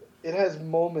Saul, it has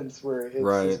moments where it's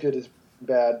as good as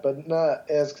bad, but not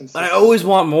as consistent. I always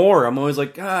want more. I'm always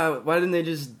like, why didn't they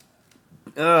just...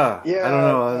 I don't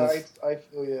know. I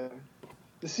feel you.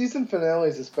 The season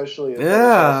finales especially.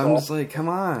 I'm just like, come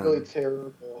on. Really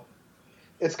terrible.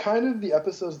 It's kind of the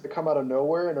episodes that come out of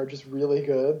nowhere and are just really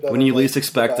good. When you least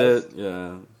expect it,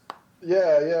 Yeah.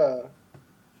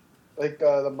 Like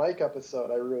the Mike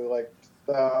episode, I really liked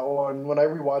that one. When I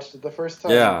rewatched it the first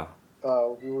time,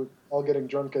 we were all getting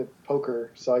drunk at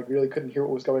poker, so I really couldn't hear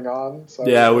what was going on. So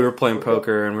we were playing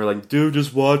poker, and we were like, dude,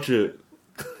 just watch it.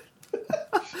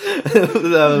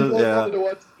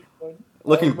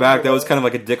 Looking back, that was kind of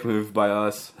like a dick move by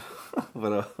us.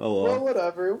 But well,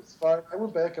 whatever. It was fine. I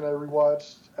went back and I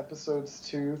rewatched episodes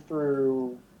 2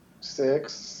 through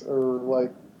 6, or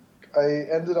like I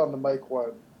ended on the Mike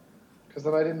one because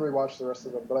then I didn't rewatch the rest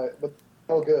of them. But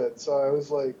all good. So I was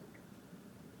like,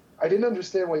 I didn't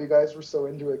understand why you guys were so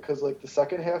into it, because like the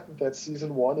second half of that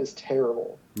season 1 is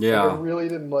terrible. Yeah, like, I really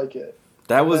didn't like it.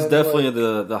 That was definitely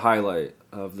the highlight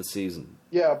of the season.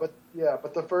 Yeah,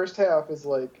 but the first half is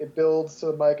like it builds to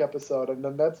the Mike episode, and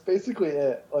then that's basically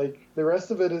it. Like the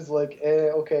rest of it is like,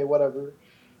 okay, whatever.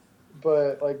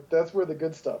 But like that's where the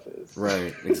good stuff is.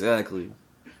 Right, exactly.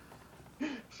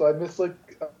 So I miss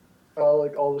like all the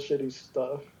shitty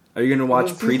stuff. Are you gonna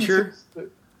watch Preacher?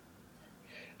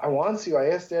 I want to. I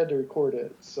asked Dad to record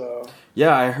it. So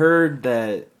yeah, I heard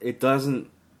that it doesn't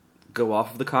go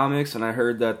off of the comics, and I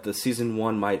heard that the season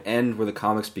 1 might end where the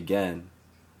comics began.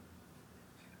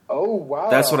 Oh, wow.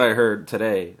 That's what I heard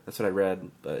today. That's what I read.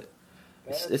 But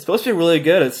it's supposed to be really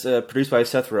good. It's produced by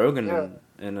Seth Rogen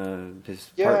and his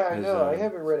part. Yeah, I know. I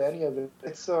haven't read any of it.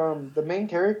 It's the main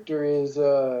character is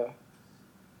I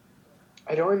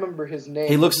don't remember his name.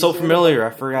 He looks so familiar. I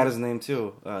forgot his name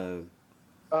too.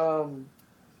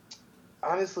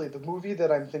 Honestly, the movie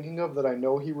that I'm thinking of that I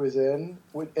know he was in,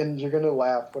 and you're gonna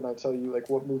laugh when I tell you like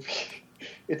what movie.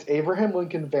 It's Abraham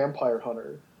Lincoln Vampire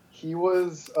Hunter. He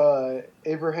was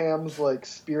Abraham's like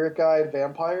spirit guide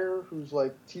vampire who's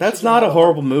like. That's not a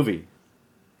horrible movie.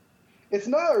 It's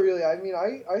not really. I mean,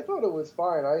 I thought it was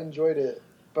fine. I enjoyed it,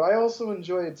 but I also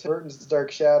enjoyed Tim Burton's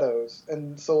Dark Shadows,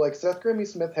 and so like Seth Grahame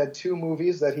Smith had 2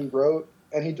 movies that he wrote,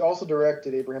 and he also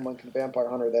directed Abraham Lincoln Vampire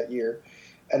Hunter that year,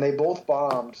 and they both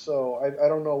bombed. So I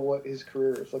don't know what his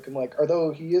career is looking like.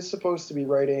 Although he is supposed to be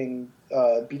writing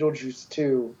Beetlejuice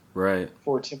 2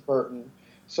 for Tim Burton.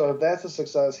 So if that's a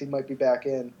success, he might be back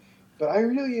in. But I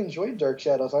really enjoyed Dark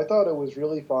Shadows. I thought it was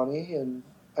really funny. And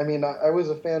I mean, I was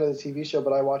a fan of the TV show,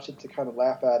 but I watched it to kind of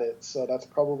laugh at it. So that's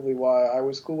probably why I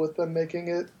was cool with them making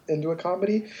it into a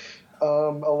comedy. A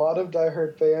lot of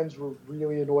diehard fans were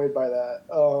really annoyed by that.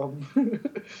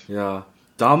 Yeah.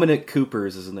 Dominic Cooper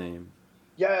is his name.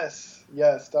 Yes,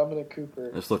 Dominic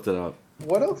Cooper. I just looked it up.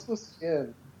 What else was he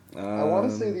in? I want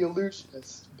to say The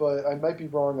Illusionist, but I might be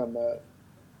wrong on that.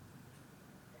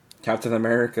 Captain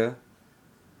America.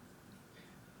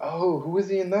 Oh, who was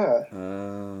he in that?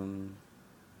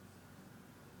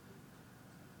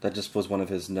 That just was one of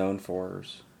his known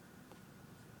fours.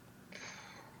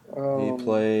 He Um,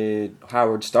 played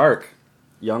Howard Stark.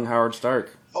 Young Howard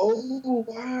Stark. Oh,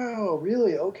 wow.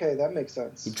 Really? Okay, that makes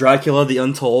sense. Dracula the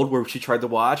Untold, where she tried to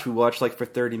watch. We watched like for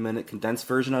 30-minute condensed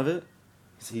version of it.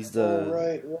 He's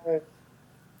the right.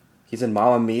 He's in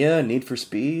Mamma Mia, Need for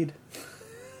Speed.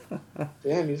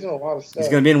 Damn, he's in a lot of stuff.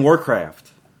 He's gonna be in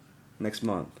Warcraft next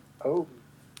month. Oh,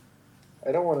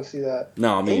 I don't want to see that.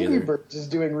 No, me Angry either. Birds is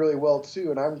doing really well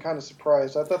too, and I'm kind of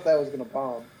surprised. I thought that was gonna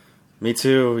bomb. Me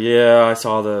too. Yeah, I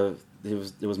saw it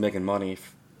was making money,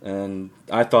 and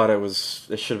I thought it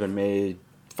should have been made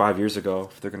 5 years ago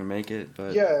if they're gonna make it.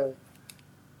 But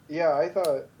yeah, I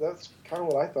thought that's kind of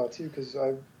what I thought too. Because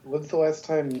when's the last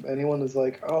time anyone was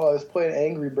like, "Oh, I was playing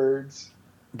Angry Birds"?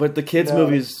 But the kids'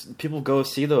 movies, people go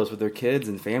see those with their kids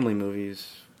and family movies.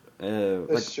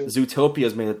 Like true.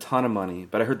 Zootopia's made a ton of money,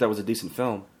 but I heard that was a decent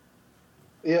film.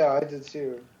 Yeah, I did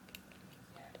too.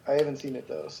 I haven't seen it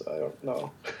though, so I don't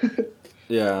know.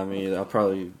 Yeah, I mean, I'll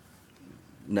probably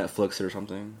Netflix it or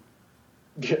something.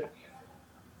 Yeah.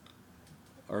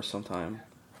 Or sometime.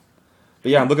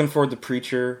 But yeah, I'm looking forward to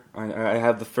Preacher. I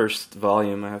have the first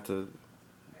volume. I have to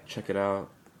check it out.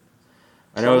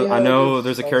 I know.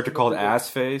 There's a character called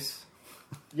Assface.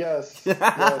 Yes,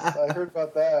 I heard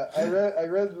about that. I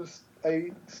read this.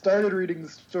 I started reading the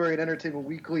story in Entertainment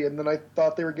Weekly, and then I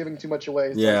thought they were giving too much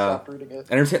away, so I stopped reading it.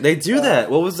 They do that.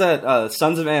 What was that?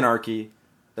 Sons of Anarchy.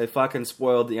 They fucking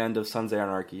spoiled the end of Sons of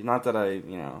Anarchy. Not that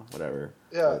whatever.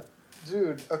 Yeah,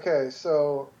 dude. Okay,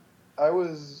 so I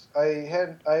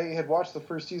had watched the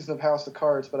first season of House of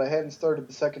Cards, but I hadn't started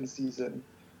the second season,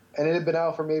 and it had been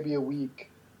out for maybe a week.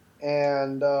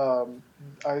 And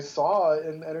I saw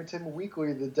in Entertainment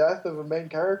Weekly the death of a main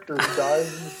character who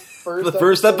dies in the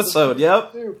first episode.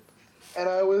 Yep. And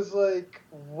I was like,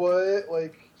 "What?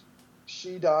 Like,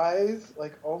 she dies?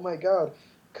 Like, oh my god!"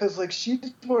 Because like she's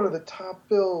one of the top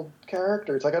billed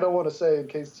characters. Like, I don't want to say in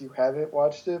case you haven't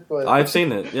watched it, but I've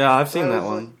seen it. Yeah, I've seen that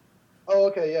one. Like, oh,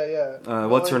 okay, yeah.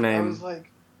 What's her name? I was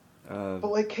like, but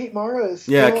like Kate Mara is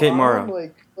still Kate Mara.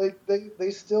 Like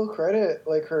they still credit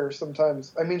like her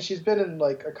sometimes. I mean, she's been in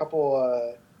like a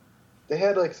couple. They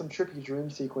had like some trippy dream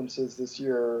sequences this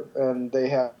year, and they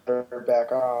had her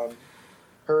back on.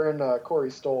 Her and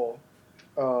Corey Stoll,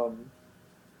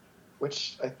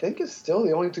 which I think is still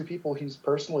the only two people he's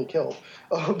personally killed.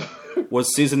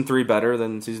 Was season 3 better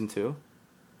than season 2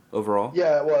 overall?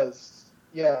 Yeah, it was.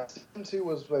 Yeah, season 2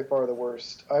 was by far the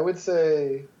worst. I would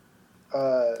say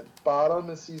bottom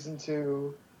is season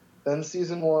 2, then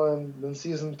season 1, then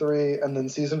season 3, and then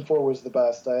season 4 was the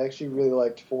best. I actually really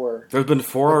liked 4. There's been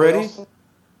 4 already?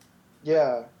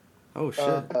 Yeah. Oh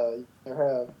shit. There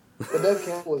have. But Nev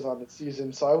Campbell was on the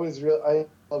season, so I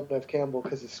love Nev Campbell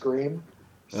because of Scream.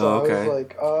 So I was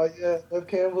like, oh yeah, Nev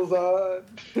Campbell's on.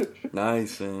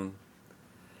 Nice, man.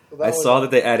 So I saw that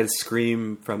they added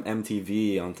Scream from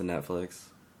MTV onto Netflix.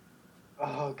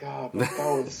 Oh god, that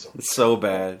was so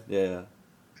bad. Yeah.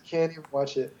 I can't even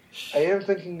watch it. I am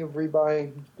thinking of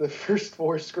rebuying the first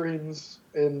 4 Screams,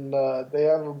 and they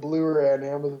have a Blu-ray on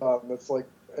Amazon that's like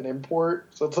an import,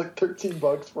 so it's like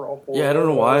 $13 for all 4. Yeah, I don't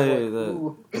know why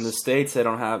in the States they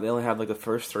only have like the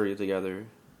first 3 together.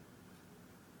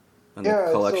 In the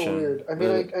collection. It's so weird. I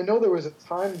mean, I know there was a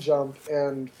time jump,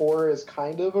 and 4 is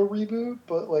kind of a reboot,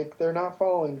 but like they're not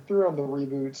following through on the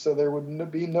reboot, so there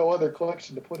would be no other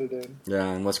collection to put it in.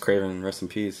 Yeah, and Wes Craven, rest in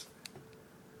peace.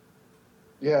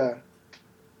 Yeah.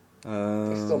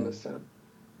 I still miss him.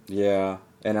 Yeah,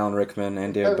 and Alan Rickman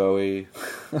and David Bowie.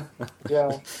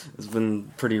 Yeah. It's been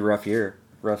a pretty rough year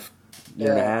and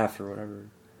a half or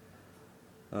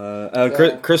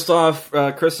whatever.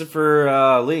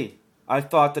 Christopher Lee. I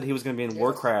thought that he was going to be in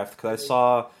Warcraft because I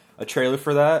saw a trailer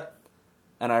for that,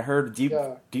 and I heard a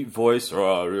deep voice,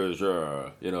 or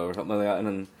something like that, and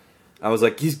then I was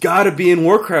like, he's got to be in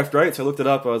Warcraft, right? So I looked it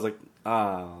up. I was like,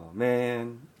 oh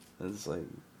man, it's like,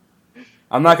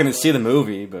 I'm not going to see the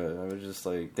movie, but I was just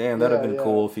like, damn, that'd have been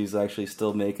cool if he's actually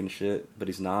still making shit, but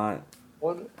he's not.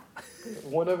 One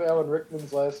of Alan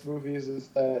Rickman's last movies is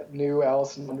that new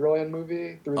Alice in Wonderland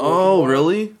movie. Oh,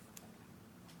 really?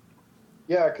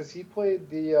 Yeah, because he played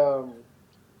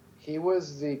he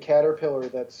was the caterpillar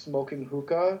that's smoking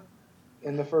hookah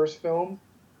in the first film.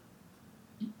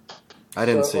 I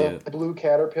didn't see it. The blue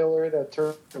caterpillar that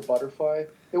turned to a butterfly.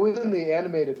 It was in the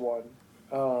animated one.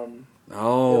 It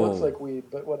looks like weed,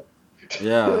 but what?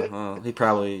 Yeah, well, he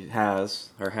probably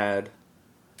has or had.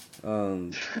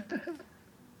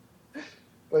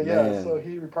 But yeah, Man. so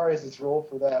he reprised his role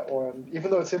for that one,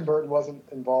 even though Tim Burton wasn't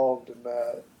involved in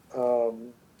that.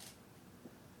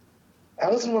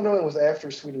 Alice in Wonderland was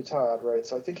after Sweeney Todd, right?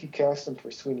 So I think he cast him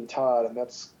for Sweeney Todd, and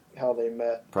that's how they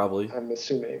met. Probably. I'm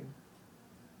assuming.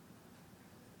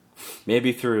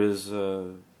 Maybe through his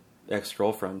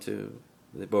ex-girlfriend, too.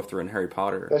 They both were in Harry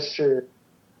Potter. That's true.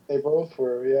 They both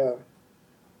were, yeah.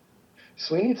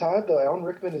 Sweeney Todd, though, Alan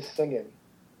Rickman is singing.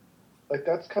 Like,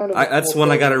 that's kind of... That's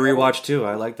one I got to rewatch, too.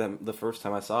 I liked that the first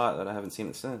time I saw it, and I haven't seen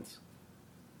it since.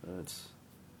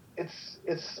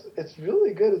 It's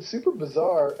really good. It's super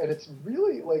bizarre, and it's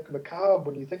really, like, macabre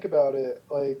when you think about it.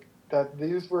 Like, that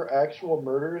these were actual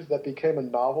murders that became a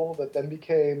novel that then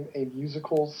became a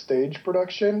musical stage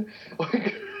production.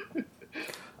 Like...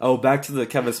 Oh, back to the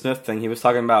Kevin Smith thing. He was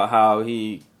talking about how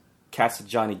he casted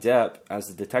Johnny Depp as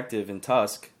the detective in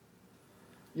Tusk.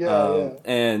 Yeah.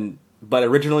 But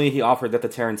originally he offered that to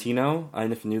Tarantino. I don't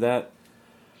know if you knew that.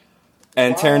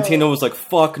 And Wow. Tarantino was like,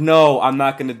 "Fuck no, I'm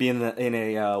not going to be in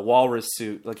a walrus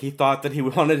suit." Like, he thought that he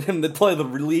wanted him to play the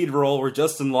lead role where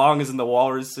Justin Long is in the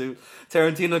walrus suit.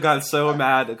 Tarantino got so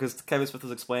mad because Kevin Smith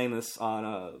was explaining this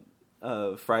on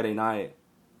Friday night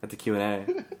at the Q&A.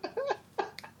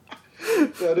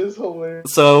 That is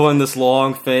hilarious. So in this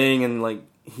long thing, and like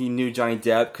he knew Johnny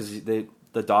Depp because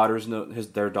their daughters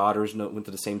went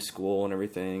to the same school and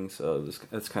everything. So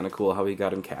it's kind of cool how he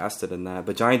got him casted in that.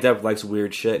 But Johnny Depp likes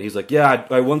weird shit. He's like, yeah,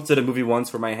 I once did a movie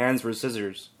once where my hands were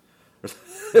scissors.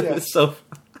 Yeah. So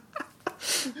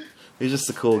he's just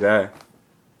a cool guy.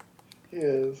 He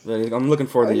is. I'm looking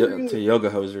forward to Yoga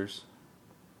Hosers.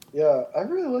 Yeah, I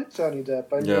really like Johnny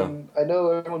Depp. I mean, Yeah. I know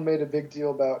everyone made a big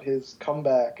deal about his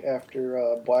comeback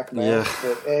after Black Mass,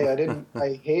 Yeah. but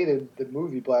I hated the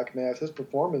movie Black Mass. His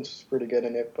performance was pretty good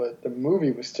in it, but the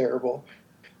movie was terrible.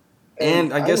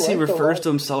 And I guess he liked refers to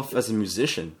himself as a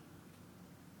musician.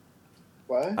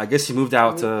 What? I guess he moved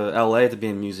out to LA to be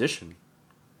a musician.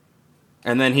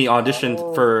 And then he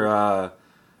auditioned for...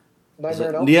 Nightmare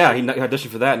on Elm he Street. auditioned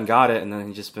for that and got it, and then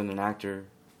he's just been an actor.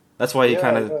 That's why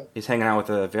he's hanging out with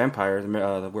the vampires,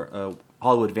 the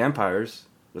Hollywood vampires,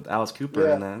 with Alice Cooper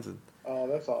and that. Oh,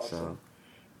 that's awesome.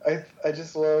 So. I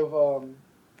just love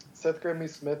Seth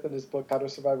Grahame-Smith in his book How to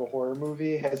Survive a Horror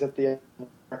Movie has at the end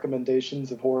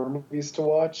recommendations of horror movies to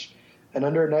watch, and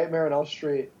under Nightmare on Elm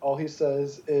Street, all he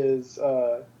says is,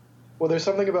 well, there's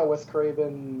something about Wes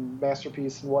Craven,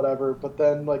 masterpiece and whatever, but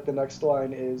then like the next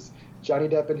line is Johnny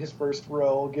Depp in his first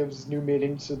role gives new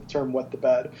meaning to the term "wet the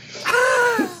bed."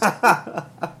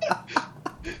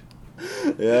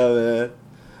 Yeah,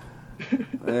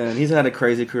 man, he's had a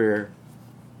crazy career.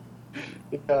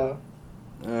 Yeah.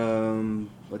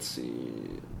 Let's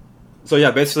see. So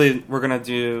yeah, basically we'll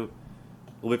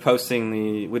be posting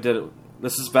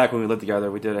this is back when we lived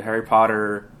together. We did a Harry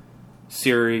Potter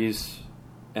series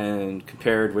and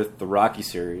compared with the Rocky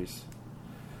series.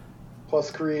 Plus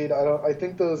Creed, I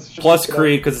think those... Plus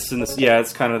Creed, because it's in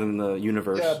it's kind of in the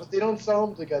universe. Yeah, but they don't sell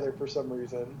them together for some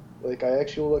reason. Like, I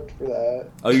actually looked for that.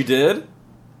 Oh, you did?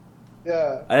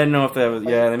 Yeah. I didn't know if that was...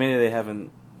 Yeah, maybe they haven't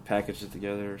packaged it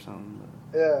together or something. But...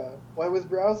 Yeah. Well, I was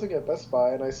browsing at Best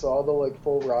Buy, and I saw the, like,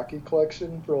 full Rocky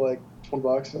collection for, like,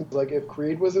 $20. And, like, if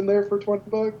Creed was in there for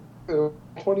 $20, I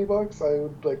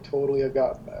would, like, totally have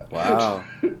gotten that. Wow.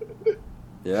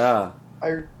 Yeah.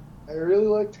 I really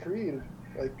liked Creed.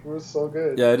 Like, it was so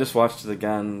good. Yeah, I just watched it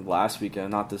again last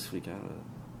weekend, not this weekend.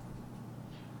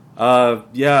 But...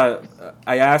 yeah,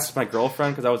 I asked my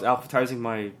girlfriend, because I was alphabetizing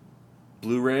my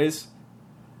Blu-rays,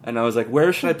 and I was like,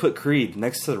 where should I put Creed?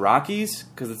 Next to the Rockies?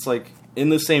 Because it's, like, in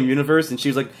the same universe, and she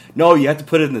was like, no, you have to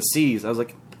put it in the C's. I was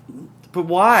like, but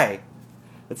why?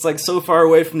 It's, like, so far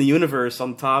away from the universe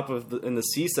on top of in the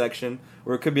C section,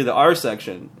 where it could be the R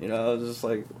section. You know, it was just,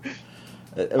 like...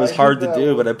 It was hard to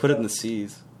do, but I put it in the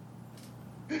C's.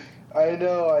 I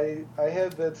know. I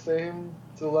had that same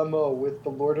dilemma with the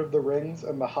Lord of the Rings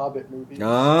and the Hobbit movies.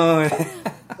 Oh.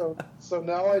 So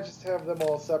now I just have them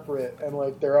all separate, and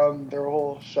like they're on their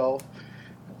whole shelf.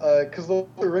 Because the Lord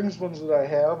of the Rings ones that I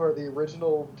have are the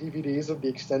original DVDs of the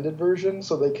extended version.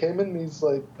 So they came in these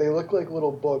they look like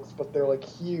little books, but they're like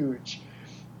huge.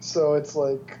 So it's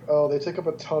like, they take up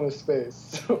a ton of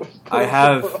space. So I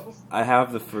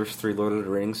have the first 3 Lord of the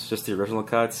Rings, just the original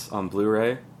cuts on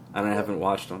Blu-ray, and I haven't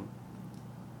watched them.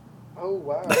 Oh,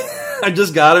 wow. I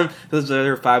just got them because they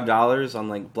were $5 on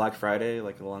like Black Friday,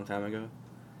 like a long time ago.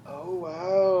 Oh,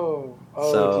 wow.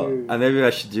 Oh, so dude. Maybe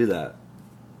I should do that.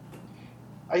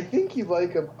 I think you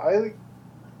like them. I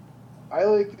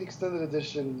like the extended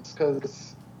editions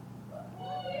because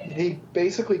they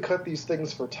basically cut these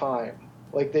things for time.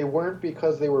 Like, they weren't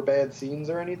because they were bad scenes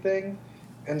or anything.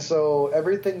 And so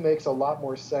everything makes a lot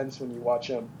more sense when you watch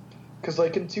them. Because,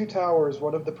 like, in Two Towers,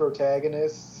 one of the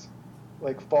protagonists,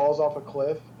 like, falls off a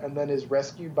cliff and then is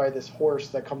rescued by this horse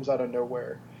that comes out of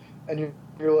nowhere. And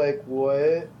you're like,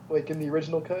 what? Like, in the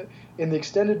original cut? In the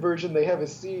extended version, they have a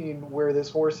scene where this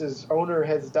horse's owner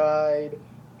has died,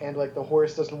 and, like, the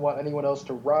horse doesn't want anyone else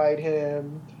to ride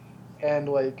him, and,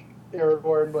 like,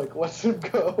 Aragorn, like, lets him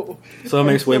go. So it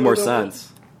makes way more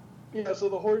sense. Yeah, so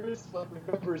the horse like,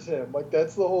 remembers him. Like,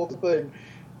 that's the whole thing.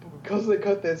 But because they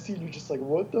cut that scene, you're just like,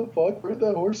 what the fuck? Where'd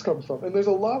that horse come from? And there's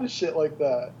a lot of shit like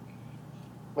that.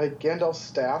 Like, Gandalf's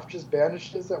staff just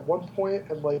vanishes at one point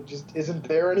and, like, just isn't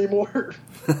there anymore.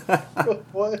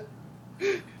 What?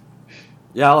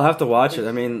 Yeah, I'll have to watch it.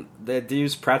 I mean, they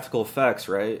use practical effects,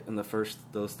 right? In the first,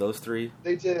 those three?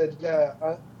 They did,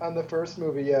 yeah. On the first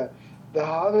movie, yeah. The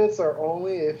Hobbits are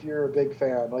only if you're a big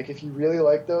fan. Like, if you really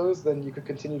like those, then you could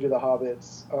continue to the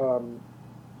Hobbits.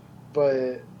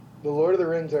 But the Lord of the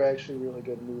Rings are actually really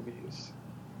good movies.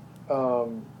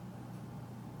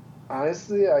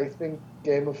 Honestly, I think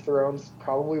Game of Thrones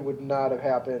probably would not have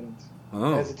happened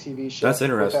as a TV show that's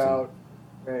interesting. without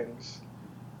rings.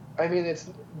 I mean,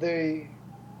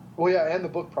 well, yeah, and the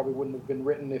book probably wouldn't have been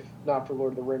written if not for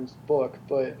Lord of the Rings book,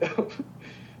 but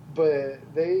but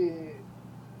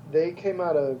they came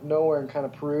out of nowhere and kind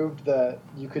of proved that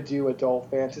you could do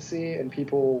adult fantasy and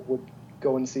people would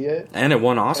go and see it. And it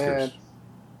won Oscars. And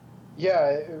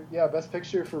yeah, Best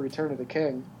Picture for Return of the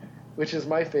King, which is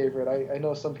my favorite. I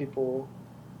know some people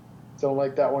don't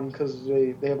like that one because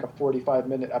they have a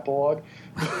 45-minute epilogue.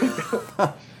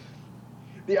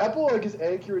 The epilogue is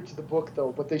accurate to the book,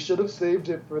 though, but they should have saved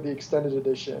it for the extended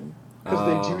edition because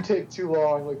they do take too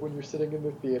long, like when you're sitting in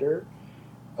the theater.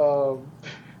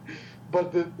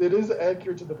 But it is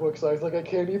accurate to the book, so I was like, I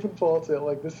can't even fault it.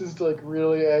 Like, this is, like,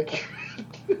 really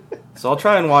accurate. So I'll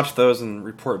try and watch those and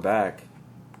report back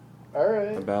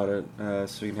about it,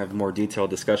 so we can have a more detailed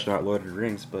discussion about Lord of the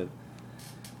Rings, but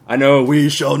I know we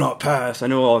shall not pass. I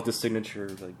know all of the signature,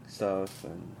 like, stuff,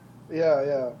 and...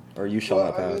 Yeah. Or you shall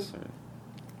not pass.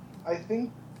 I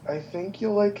think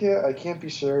you'll like it. I can't be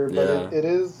sure, but it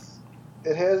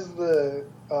has the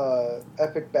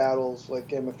epic battles like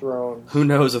Game of Thrones. Who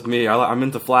knows with me? I'm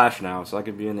into Flash now, so I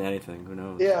could be into anything. Who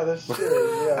knows? Yeah, that's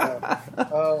true. Yeah.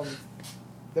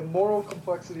 The moral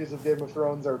complexities of Game of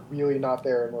Thrones are really not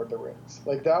there in Lord of the Rings.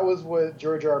 Like, that was what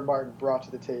George R. R. Martin brought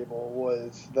to the table,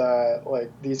 was that, like,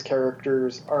 these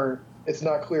characters it's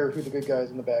not clear who the good guys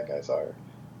and the bad guys are.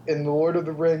 In The Lord of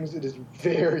the Rings, it is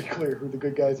very clear who the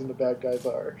good guys and the bad guys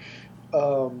are.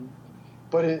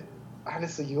 But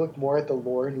honestly, you look more at the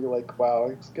lore and you're like, wow,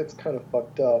 it gets kind of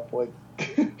fucked up. Like,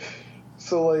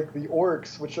 so, like, the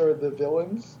orcs, which are the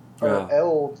villains, are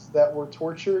elves that were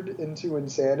tortured into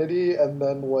insanity and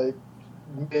then, like,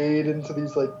 made into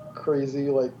these, like, crazy,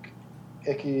 like,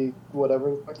 icky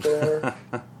whatever the fuck they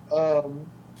are.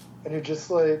 And you're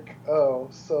just like, oh,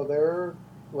 so they're,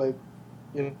 like,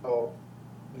 you know,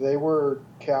 they were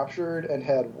captured and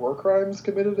had war crimes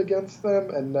committed against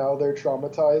them, and now they're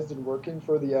traumatized and working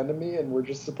for the enemy, and we're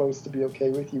just supposed to be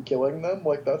okay with you killing them?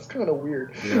 Like, that's kind of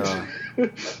weird. Yeah.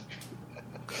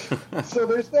 So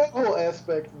there's that whole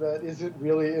aspect that isn't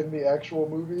really in the actual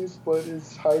movies, but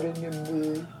is hiding in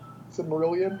the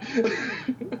Silmarillion.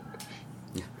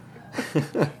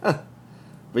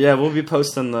 But yeah, we'll be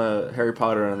posting the Harry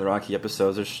Potter and the Rocky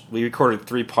episodes. We recorded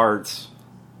 3 parts.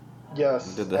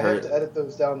 Yes, I had to edit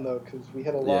those down, though, because we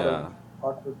had a lot of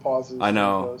awkward pauses. I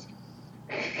know.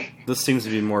 This seems to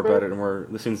be better.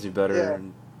 This seems to be better. Yeah.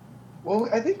 Well,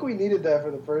 I think we needed that for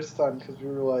the first time, because we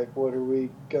were like, what are we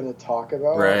going to talk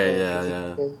about? Right,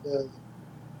 like,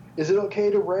 is it okay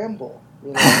to ramble?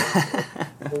 You know?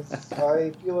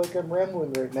 I feel like I'm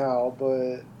rambling right now,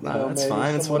 but... It's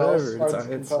fine. It's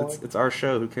whatever. It's our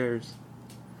show. Who cares?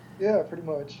 Yeah, pretty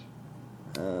much.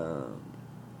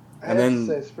 I have to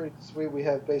say, it's pretty sweet. We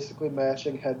have basically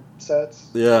matching headsets.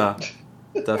 Yeah,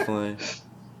 definitely.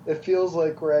 It feels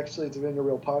like we're actually doing a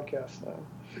real podcast now.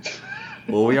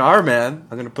 Well, we are, man.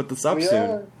 I'm gonna put this up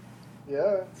soon. Are.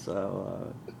 Yeah.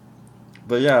 So,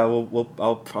 but yeah,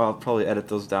 I'll probably edit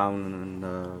those down,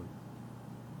 and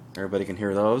everybody can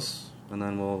hear those, and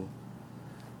then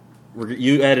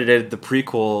you edited the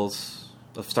prequels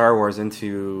of Star Wars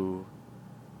into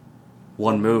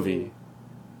one movie.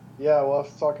 Yeah, we'll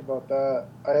have to talk about that.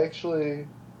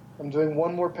 I'm doing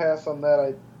one more pass on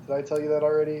that. Did I tell you that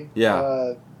already?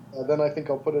 Yeah. Then I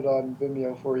think I'll put it on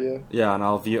Vimeo for you. Yeah, and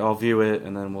I'll view it,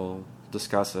 and then we'll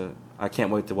discuss it. I can't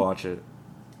wait to watch it.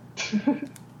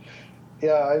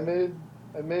 Yeah, I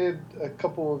made a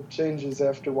couple of changes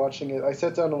after watching it. I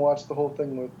sat down and watched the whole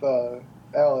thing with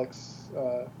Alex.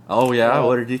 Oh yeah,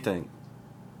 what did you think?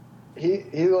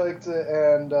 he liked it,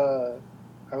 and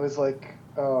I was like,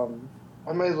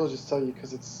 I might as well just tell you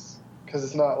because it's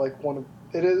not like one of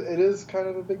it is kind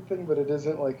of a big thing, but it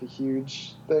isn't like a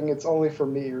huge thing. It's only for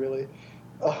me, really.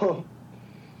 Um,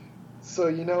 so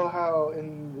you know how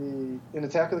in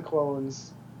Attack of the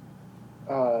Clones,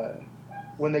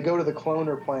 when they go to the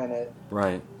cloner planet,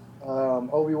 Right.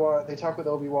 Obi-Wan, they talk with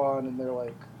Obi-Wan, and they're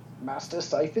like, Master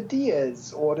Cypher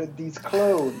Diaz ordered these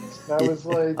clones. And I was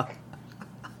like,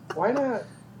 why not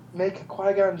make a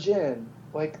Qui-Gon Jinn?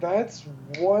 Like, that's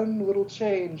one little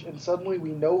change, and suddenly we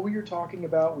know who you're talking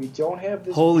about. We don't have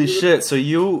this... Holy shit, so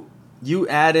you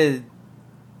added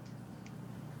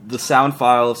the sound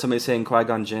file of somebody saying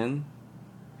Qui-Gon Jinn?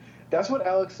 That's what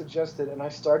Alex suggested, and I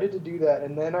started to do that,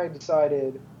 and then I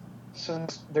decided,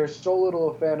 since there's so little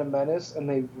of Phantom Menace, and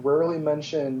they rarely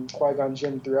mention Qui-Gon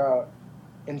Jinn throughout,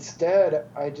 instead,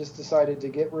 I just decided to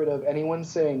get rid of anyone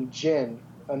saying Jinn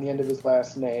on the end of his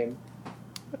last name,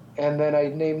 and then I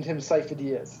named him Cypher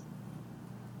Diaz.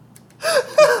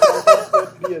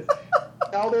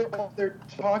 Now they're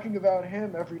talking about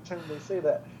him every time they say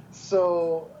that.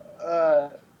 So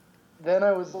then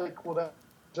I was like, well, that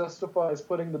justifies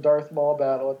putting the Darth Maul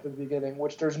battle at the beginning,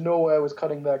 which there's no way I was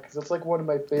cutting that because it's like one of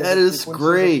my favorite. That is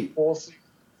great.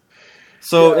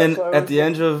 So at the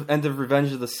end of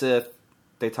Revenge of the Sith,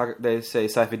 they say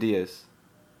Cypher Diaz.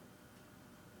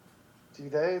 Do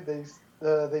they?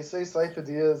 They say Cypher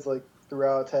Diaz like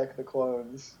throughout Attack of the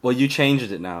Clones. Well, you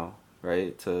changed it now,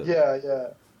 right?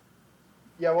 Yeah.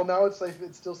 Well, now it's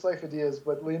still Cypher Diaz,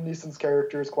 but Liam Neeson's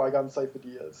character is Qui-Gon Cypher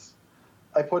Diaz.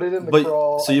 I put it in the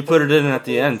crawl. So you put it in at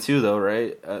the end too, though,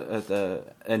 right? At the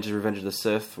end of Revenge of the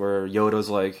Sith, where Yoda's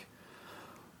like,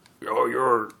 "Oh,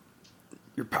 your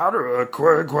powder,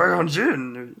 Qui-Gon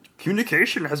Jinn,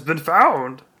 communication has been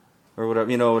found," or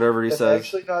whatever, whatever he says. It's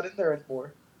actually not in there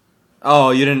anymore.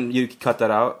 Oh, you cut that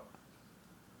out?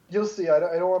 You'll see. I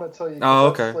don't want to tell you. Oh,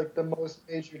 okay. That's like the most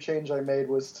major change I made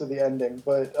was to the ending,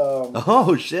 but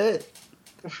oh shit!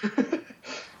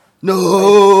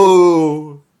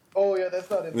 No. Oh yeah, that's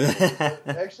not it.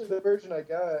 Actually, the version I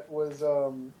got was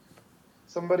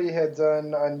somebody had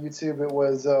done on YouTube. It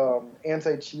was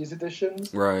anti-cheese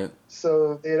editions. Right.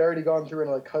 So they had already gone through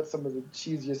and like cut some of the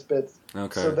cheesiest bits.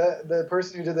 Okay. So the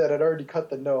person who did that had already cut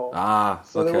the no.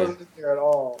 So okay. there wasn't in there at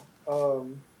all.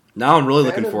 Now I'm really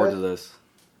looking forward to this.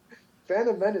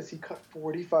 Phantom Menace, he cut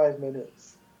 45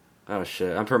 minutes. Oh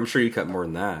shit! I'm sure you cut more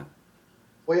than that.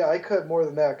 Well, yeah, I cut more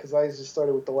than that because I just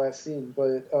started with the last scene,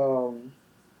 but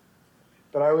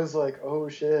I was like, oh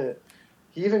shit.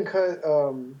 He even cut.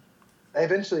 I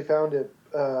eventually found it.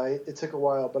 It took a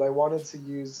while, but I wanted to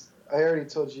use. I already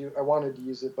told you I wanted to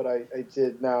use it, but I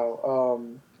did now.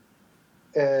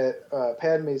 At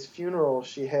Padme's funeral,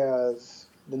 she has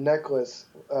the necklace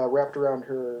wrapped around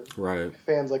her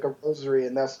fans like a rosary,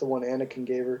 and that's the one Anakin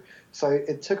gave her. So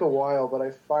it took a while, but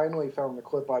I finally found the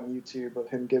clip on YouTube of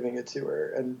him giving it to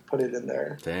her and put it in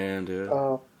there. Damn, dude.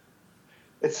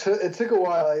 It took a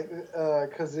while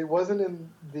because it wasn't in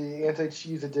the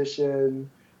anti-cheese edition.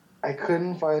 I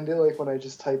couldn't find it like when I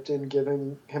just typed in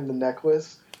giving him the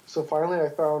necklace. So finally I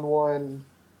found one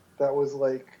that was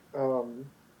like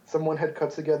someone had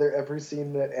cut together every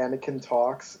scene that Anakin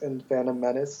talks in Phantom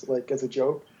Menace like as a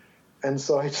joke. And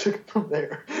so I took it from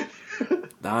there.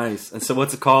 Nice. And so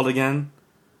what's it called again?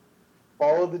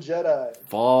 Fall of the Jedi.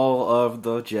 Fall of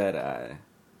the Jedi.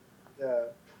 Yeah.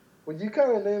 Well, you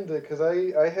kind of named it because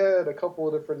I had a couple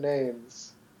of different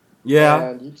names. Yeah.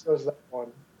 And you chose that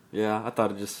one. Yeah, I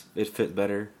thought it fit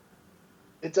better.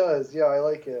 It does, yeah, I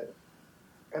like it.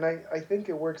 And I think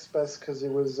it works best because it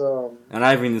was... And I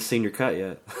haven't even seen your cut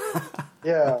yet.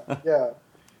 yeah.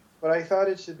 But I thought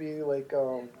it should be like...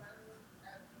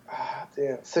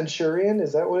 Centurion?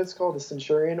 Is that what it's called? The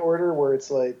Centurion Order? Where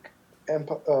it's like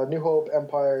New Hope,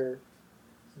 Empire,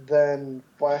 then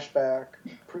flashback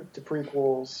to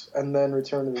prequels, and then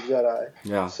Return of the Jedi.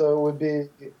 Yeah. So it would be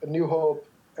A New Hope,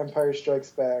 Empire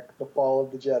Strikes Back, The Fall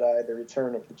of the Jedi, The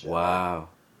Return of the Jedi. Wow.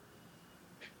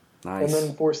 Nice. And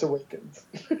then Force Awakens.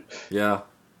 Yeah.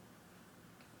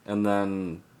 And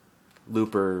then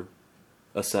Looper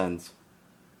Ascends.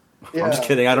 Yeah, I'm just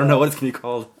kidding. I don't know what it's going to be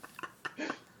called.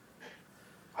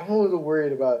 I'm a little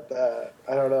worried about that.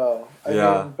 I don't know. I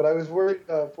mean, but I was worried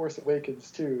about Force Awakens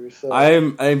too. So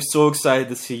I'm so excited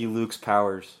to see Luke's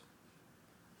powers.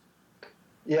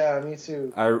 Yeah, me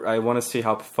too. I want to see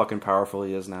how fucking powerful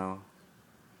he is now.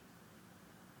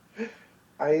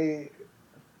 I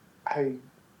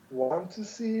want to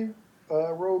see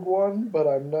Rogue One, but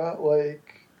I'm not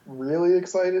like really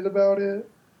excited about it.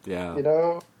 Yeah. You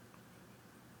know,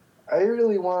 I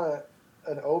really want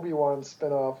an Obi-Wan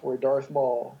spinoff where Darth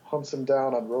Maul hunts him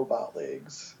down on robot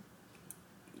legs.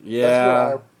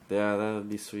 Yeah, yeah, that would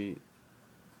be sweet.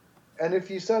 And if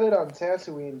you set it on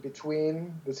Tatooine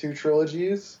between the two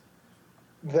trilogies,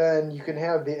 then you can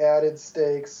have the added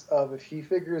stakes of if he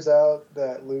figures out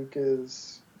that Luke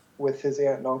is with his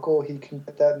aunt and uncle, he can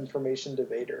get that information to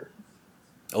Vader.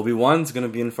 Obi-Wan's gonna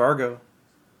be in Fargo.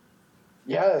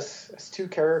 Yes, it's two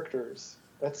characters.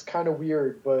 That's kind of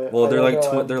weird, but well,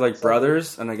 they're like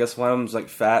brothers, and I guess one of them's like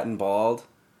fat and bald.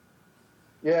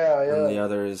 Yeah, yeah. And the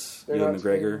other is Ewan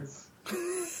McGregor.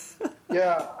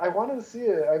 Yeah, I wanted to see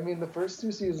it. I mean, the first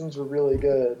 2 seasons were really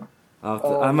good.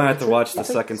 I might have to watch the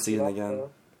second season again.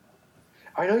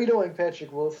 I know you don't like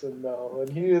Patrick Wilson, though, and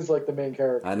he is like the main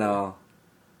character. I know.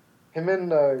 Him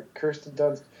and Kirsten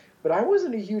Dunst. But I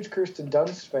wasn't a huge Kirsten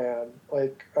Dunst fan.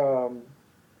 Like,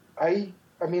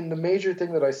 I mean, the major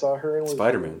thing that I saw her in was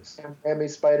Spider-Man. the Sam Raimi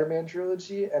Spider-Man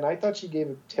trilogy, and I thought she gave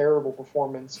a terrible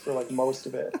performance for like most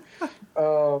of it.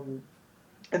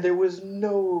 And there was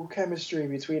no chemistry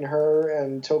between her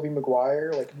and Tobey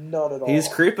Maguire, like none at all. He's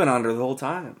creeping on her the whole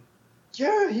time.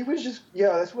 Yeah, he was just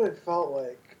that's what it felt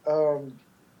like.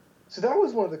 So that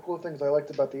was one of the cool things I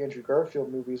liked about the Andrew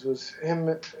Garfield movies was him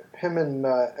and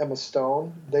Emma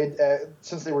Stone. They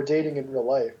since they were dating in real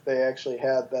life, they actually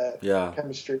had that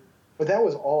chemistry. But that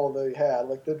was all they had.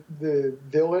 Like the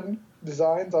villain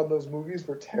designs on those movies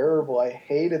were terrible. I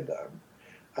hated them.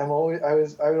 I would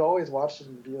always watch them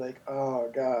and be like, oh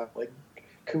god, like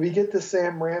could we get the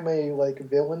Sam Raimi like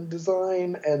villain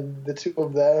design and the two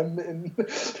of them? And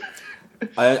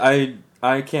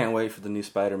I can't wait for the new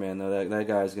Spider-Man though. That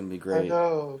guy's gonna be great. I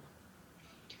know.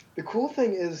 The cool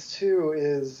thing is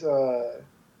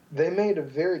they made a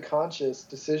very conscious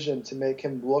decision to make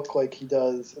him look like he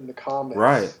does in the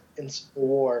comics in Civil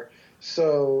War.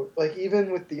 So like even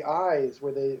with the eyes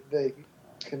where they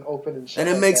can open and shut.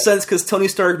 And it makes sense because Tony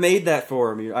Stark made that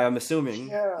for him. I'm assuming.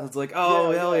 Yeah. It's like,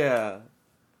 oh hell yeah.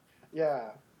 Yeah.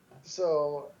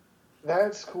 So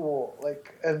that's cool.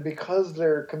 Like, and because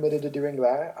they're committed to doing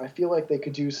that, I feel like they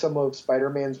could do some of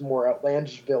Spider-Man's more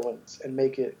outlandish villains and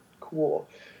make it cool.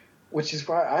 Which is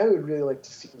why I would really like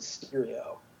to see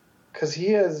Mysterio, because he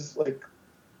has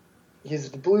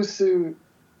the blue suit,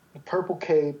 the purple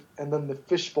cape, and then the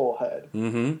fishbowl head.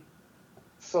 Mm-hmm.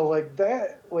 So like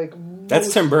that, like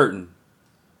that's Tim Burton.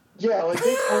 Yeah, like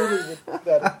they totally would do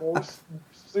that in most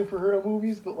superhero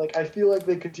movies, but like I feel like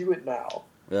they could do it now.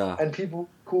 Yeah. And people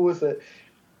cool with it.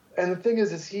 And the thing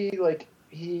is he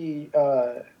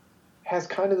has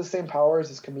kind of the same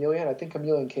powers as Chameleon. I think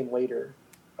Chameleon came later.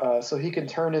 So he can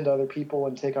turn into other people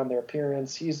and take on their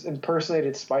appearance. He's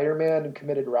impersonated Spider-Man and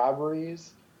committed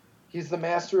robberies. He's the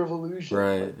master of illusion.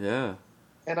 Right, yeah.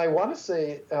 And I want to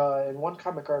say in one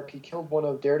comic arc he killed one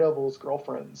of Daredevil's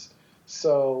girlfriends.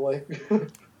 So like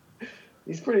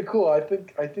he's pretty cool. I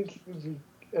think he would be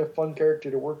a fun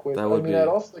character to work with. I'd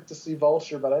also like to see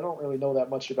Vulture, but I don't really know that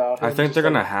much about him. I think they're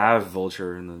gonna have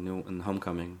Vulture in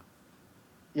Homecoming.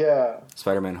 Yeah.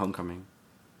 Spider-Man: Homecoming.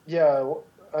 Yeah, well,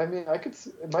 I mean, I could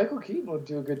see, Michael Keaton would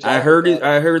do a good job. I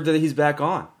heard that he's back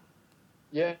on.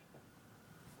 Yeah.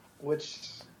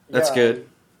 That's good.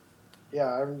 Yeah,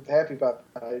 I'm happy about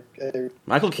that.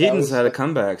 Michael Keaton's had a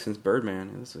comeback since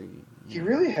Birdman. He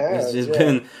really has. He's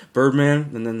been in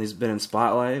Birdman, and then he's been in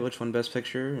Spotlight, which won Best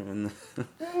Picture, and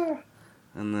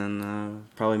and then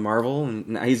probably Marvel.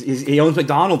 And he owns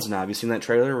McDonald's now. Have you seen that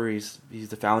trailer where he's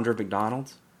the founder of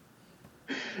McDonald's?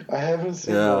 I haven't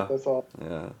seen that. That's all.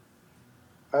 Yeah.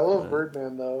 I love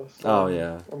Birdman though. So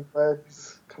yeah. I'm glad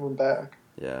he's coming back.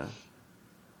 Yeah.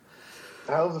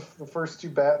 How's the first two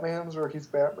Batmans where he's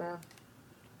Batman?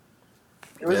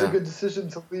 It was a good decision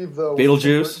to leave though.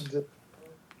 Beetlejuice.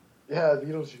 Yeah,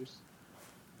 Beetlejuice.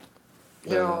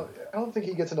 You know, I don't think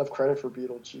he gets enough credit for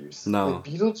Beetlejuice. No. Like,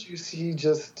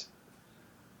 Beetlejuice,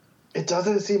 it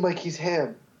doesn't seem like he's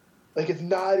him. Like, it's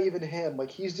not even him. Like,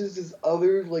 he's just this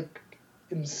other, like,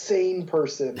 insane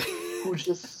person who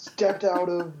just stepped out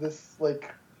of this,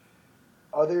 like,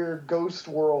 other ghost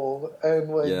world and,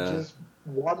 like, just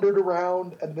wandered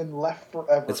around and then left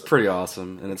forever. It's pretty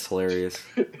awesome, and it's hilarious.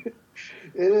 It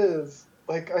is.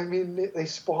 Like, I mean, they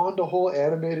spawned a whole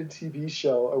animated TV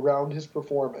show around his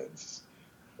performance.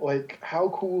 Like, how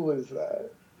cool is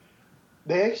that?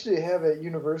 They actually have at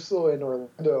Universal in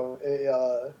Orlando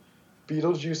a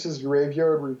Beetlejuice's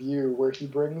Graveyard Review where he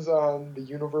brings on the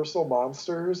Universal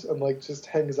monsters and, like, just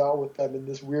hangs out with them in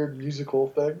this weird musical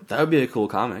thing. That would be a cool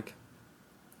comic,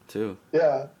 too.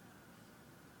 Yeah.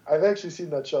 I've actually seen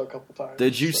that show a couple times.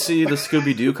 Did you see the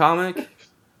Scooby-Doo comic?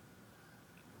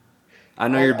 I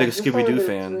know you're a big I just thought Scooby-Doo they were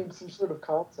fan. doing some sort of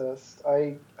contest.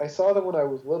 I saw them when I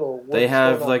was little. They What's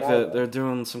have going on now? they're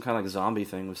doing some kind of like zombie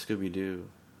thing with Scooby-Doo.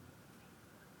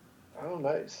 Oh,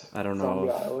 nice. I don't know.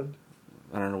 Zombie Island.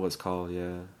 I don't know what it's called.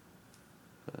 Yeah.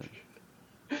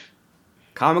 But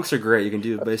comics are great. You can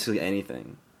do basically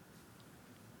anything.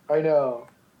 I know.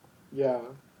 Yeah.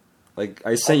 Like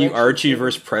I sent you Archie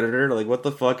versus Predator. Like what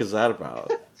the fuck is that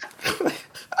about?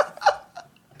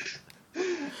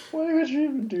 Why would you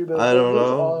even do that? I don't That's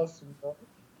know. Awesome.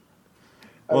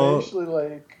 I'm actually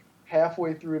like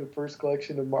halfway through the first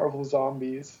collection of Marvel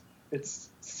Zombies. It's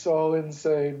so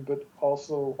insane, but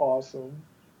also awesome.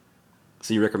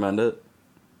 So you recommend it?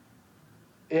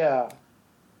 Yeah.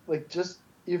 Like, just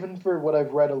even for what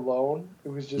I've read alone, it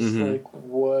was just like,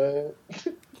 what?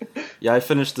 Yeah, I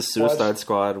finished the Suicide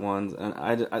Squad ones, and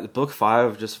I book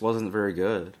 5 just wasn't very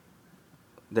good.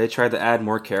 They tried to add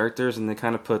more characters, and they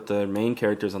kind of put the main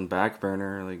characters on the back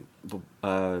burner. Like,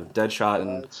 Deadshot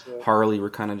and Harley were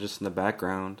kind of just in the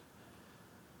background.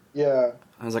 Yeah.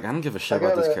 I was like, I don't give a shit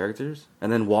about these characters.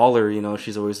 And then Waller, you know,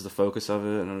 she's always the focus of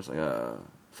it, and I was like,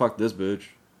 fuck this bitch.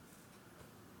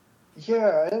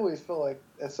 Yeah, I always felt like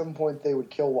at some point they would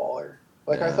kill Waller.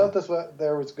 Like, Yeah. I thought this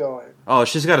there was going. Oh,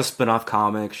 she's got a spin-off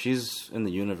comic. She's in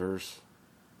the universe.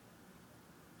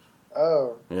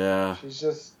 Oh. Yeah.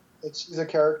 She's a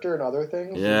character in other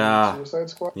things? Yeah. Suicide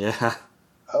Squad? Yeah.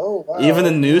 Oh, wow. Even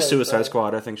the new Suicide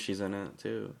Squad, I think she's in it,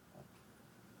 too.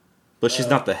 But she's Oh.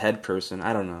 not the head person.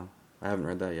 I don't know. I haven't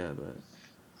read that yet, but...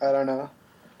 I don't know.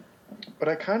 What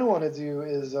I kind of want to do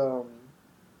is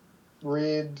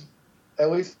read at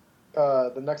least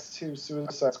the next 2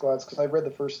 Suicide Squads, because I read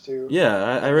the first 2.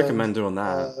 Yeah, I recommend doing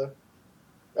that.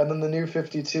 And then the new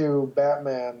 52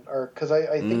 Batman, because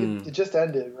I think it just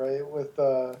ended, right? With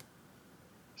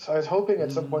so I was hoping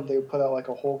at some point they would put out like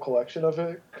a whole collection of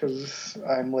it, because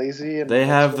I'm lazy and They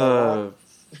have the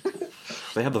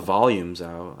they have the volumes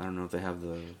out. I don't know if they have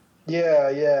the...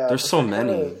 yeah. There's so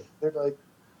many. They're like,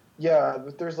 yeah,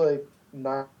 but there's like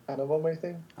 9 of them, I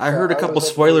think. I heard a couple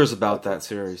spoilers about that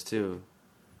series, too.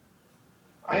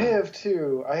 I have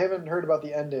too. I haven't heard about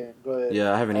the ending, but...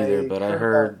 Yeah, I haven't either, but I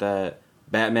heard that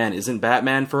Batman isn't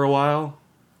Batman for a while.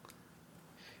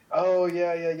 Oh,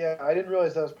 yeah. I didn't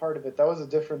realize that was part of it. That was a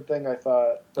different thing, I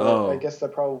thought. But I guess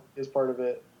that probably is part of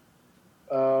it.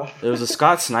 It was a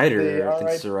Scott Snyder, I think,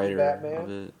 is the writer Batman. of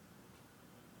it.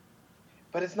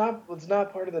 But it's not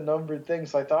part of the numbered thing,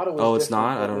 so I thought it was Oh, it's different,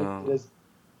 not? I don't know.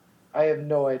 I have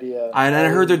no idea. And I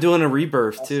heard they're doing a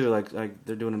rebirth, too. Like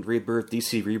they're doing a rebirth,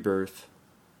 DC rebirth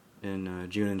in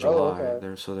June and July. Oh,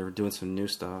 okay. So they're doing some new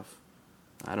stuff.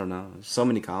 I don't know. There's so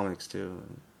many comics, too.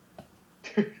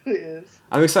 It really is.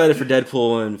 I'm excited for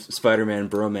Deadpool and Spider-Man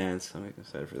bromance. I'm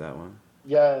excited for that one.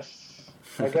 Yes.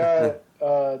 I got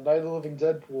Night of the Living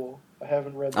Deadpool. I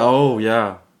haven't read that. Oh,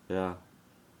 yeah. I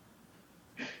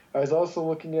was also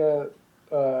looking at,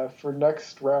 for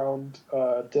next round,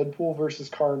 Deadpool versus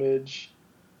Carnage.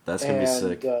 That's going to be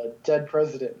sick. Dead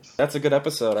Presidents. That's a good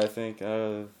episode, I think.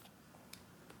 I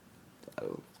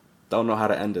don't know how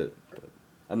to end it.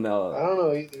 I don't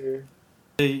know either.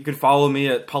 You can follow me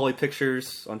at Poly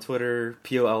Pictures on Twitter,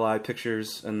 POLI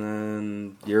Pictures, and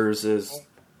then yours is...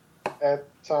 At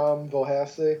Tom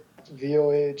Vohasek,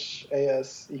 VOHASEK.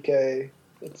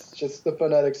 It's just the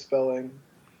phonetic spelling.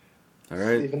 All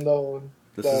right. Even though...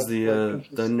 This is the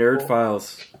Nerd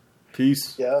Files.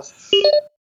 Peace. Yes.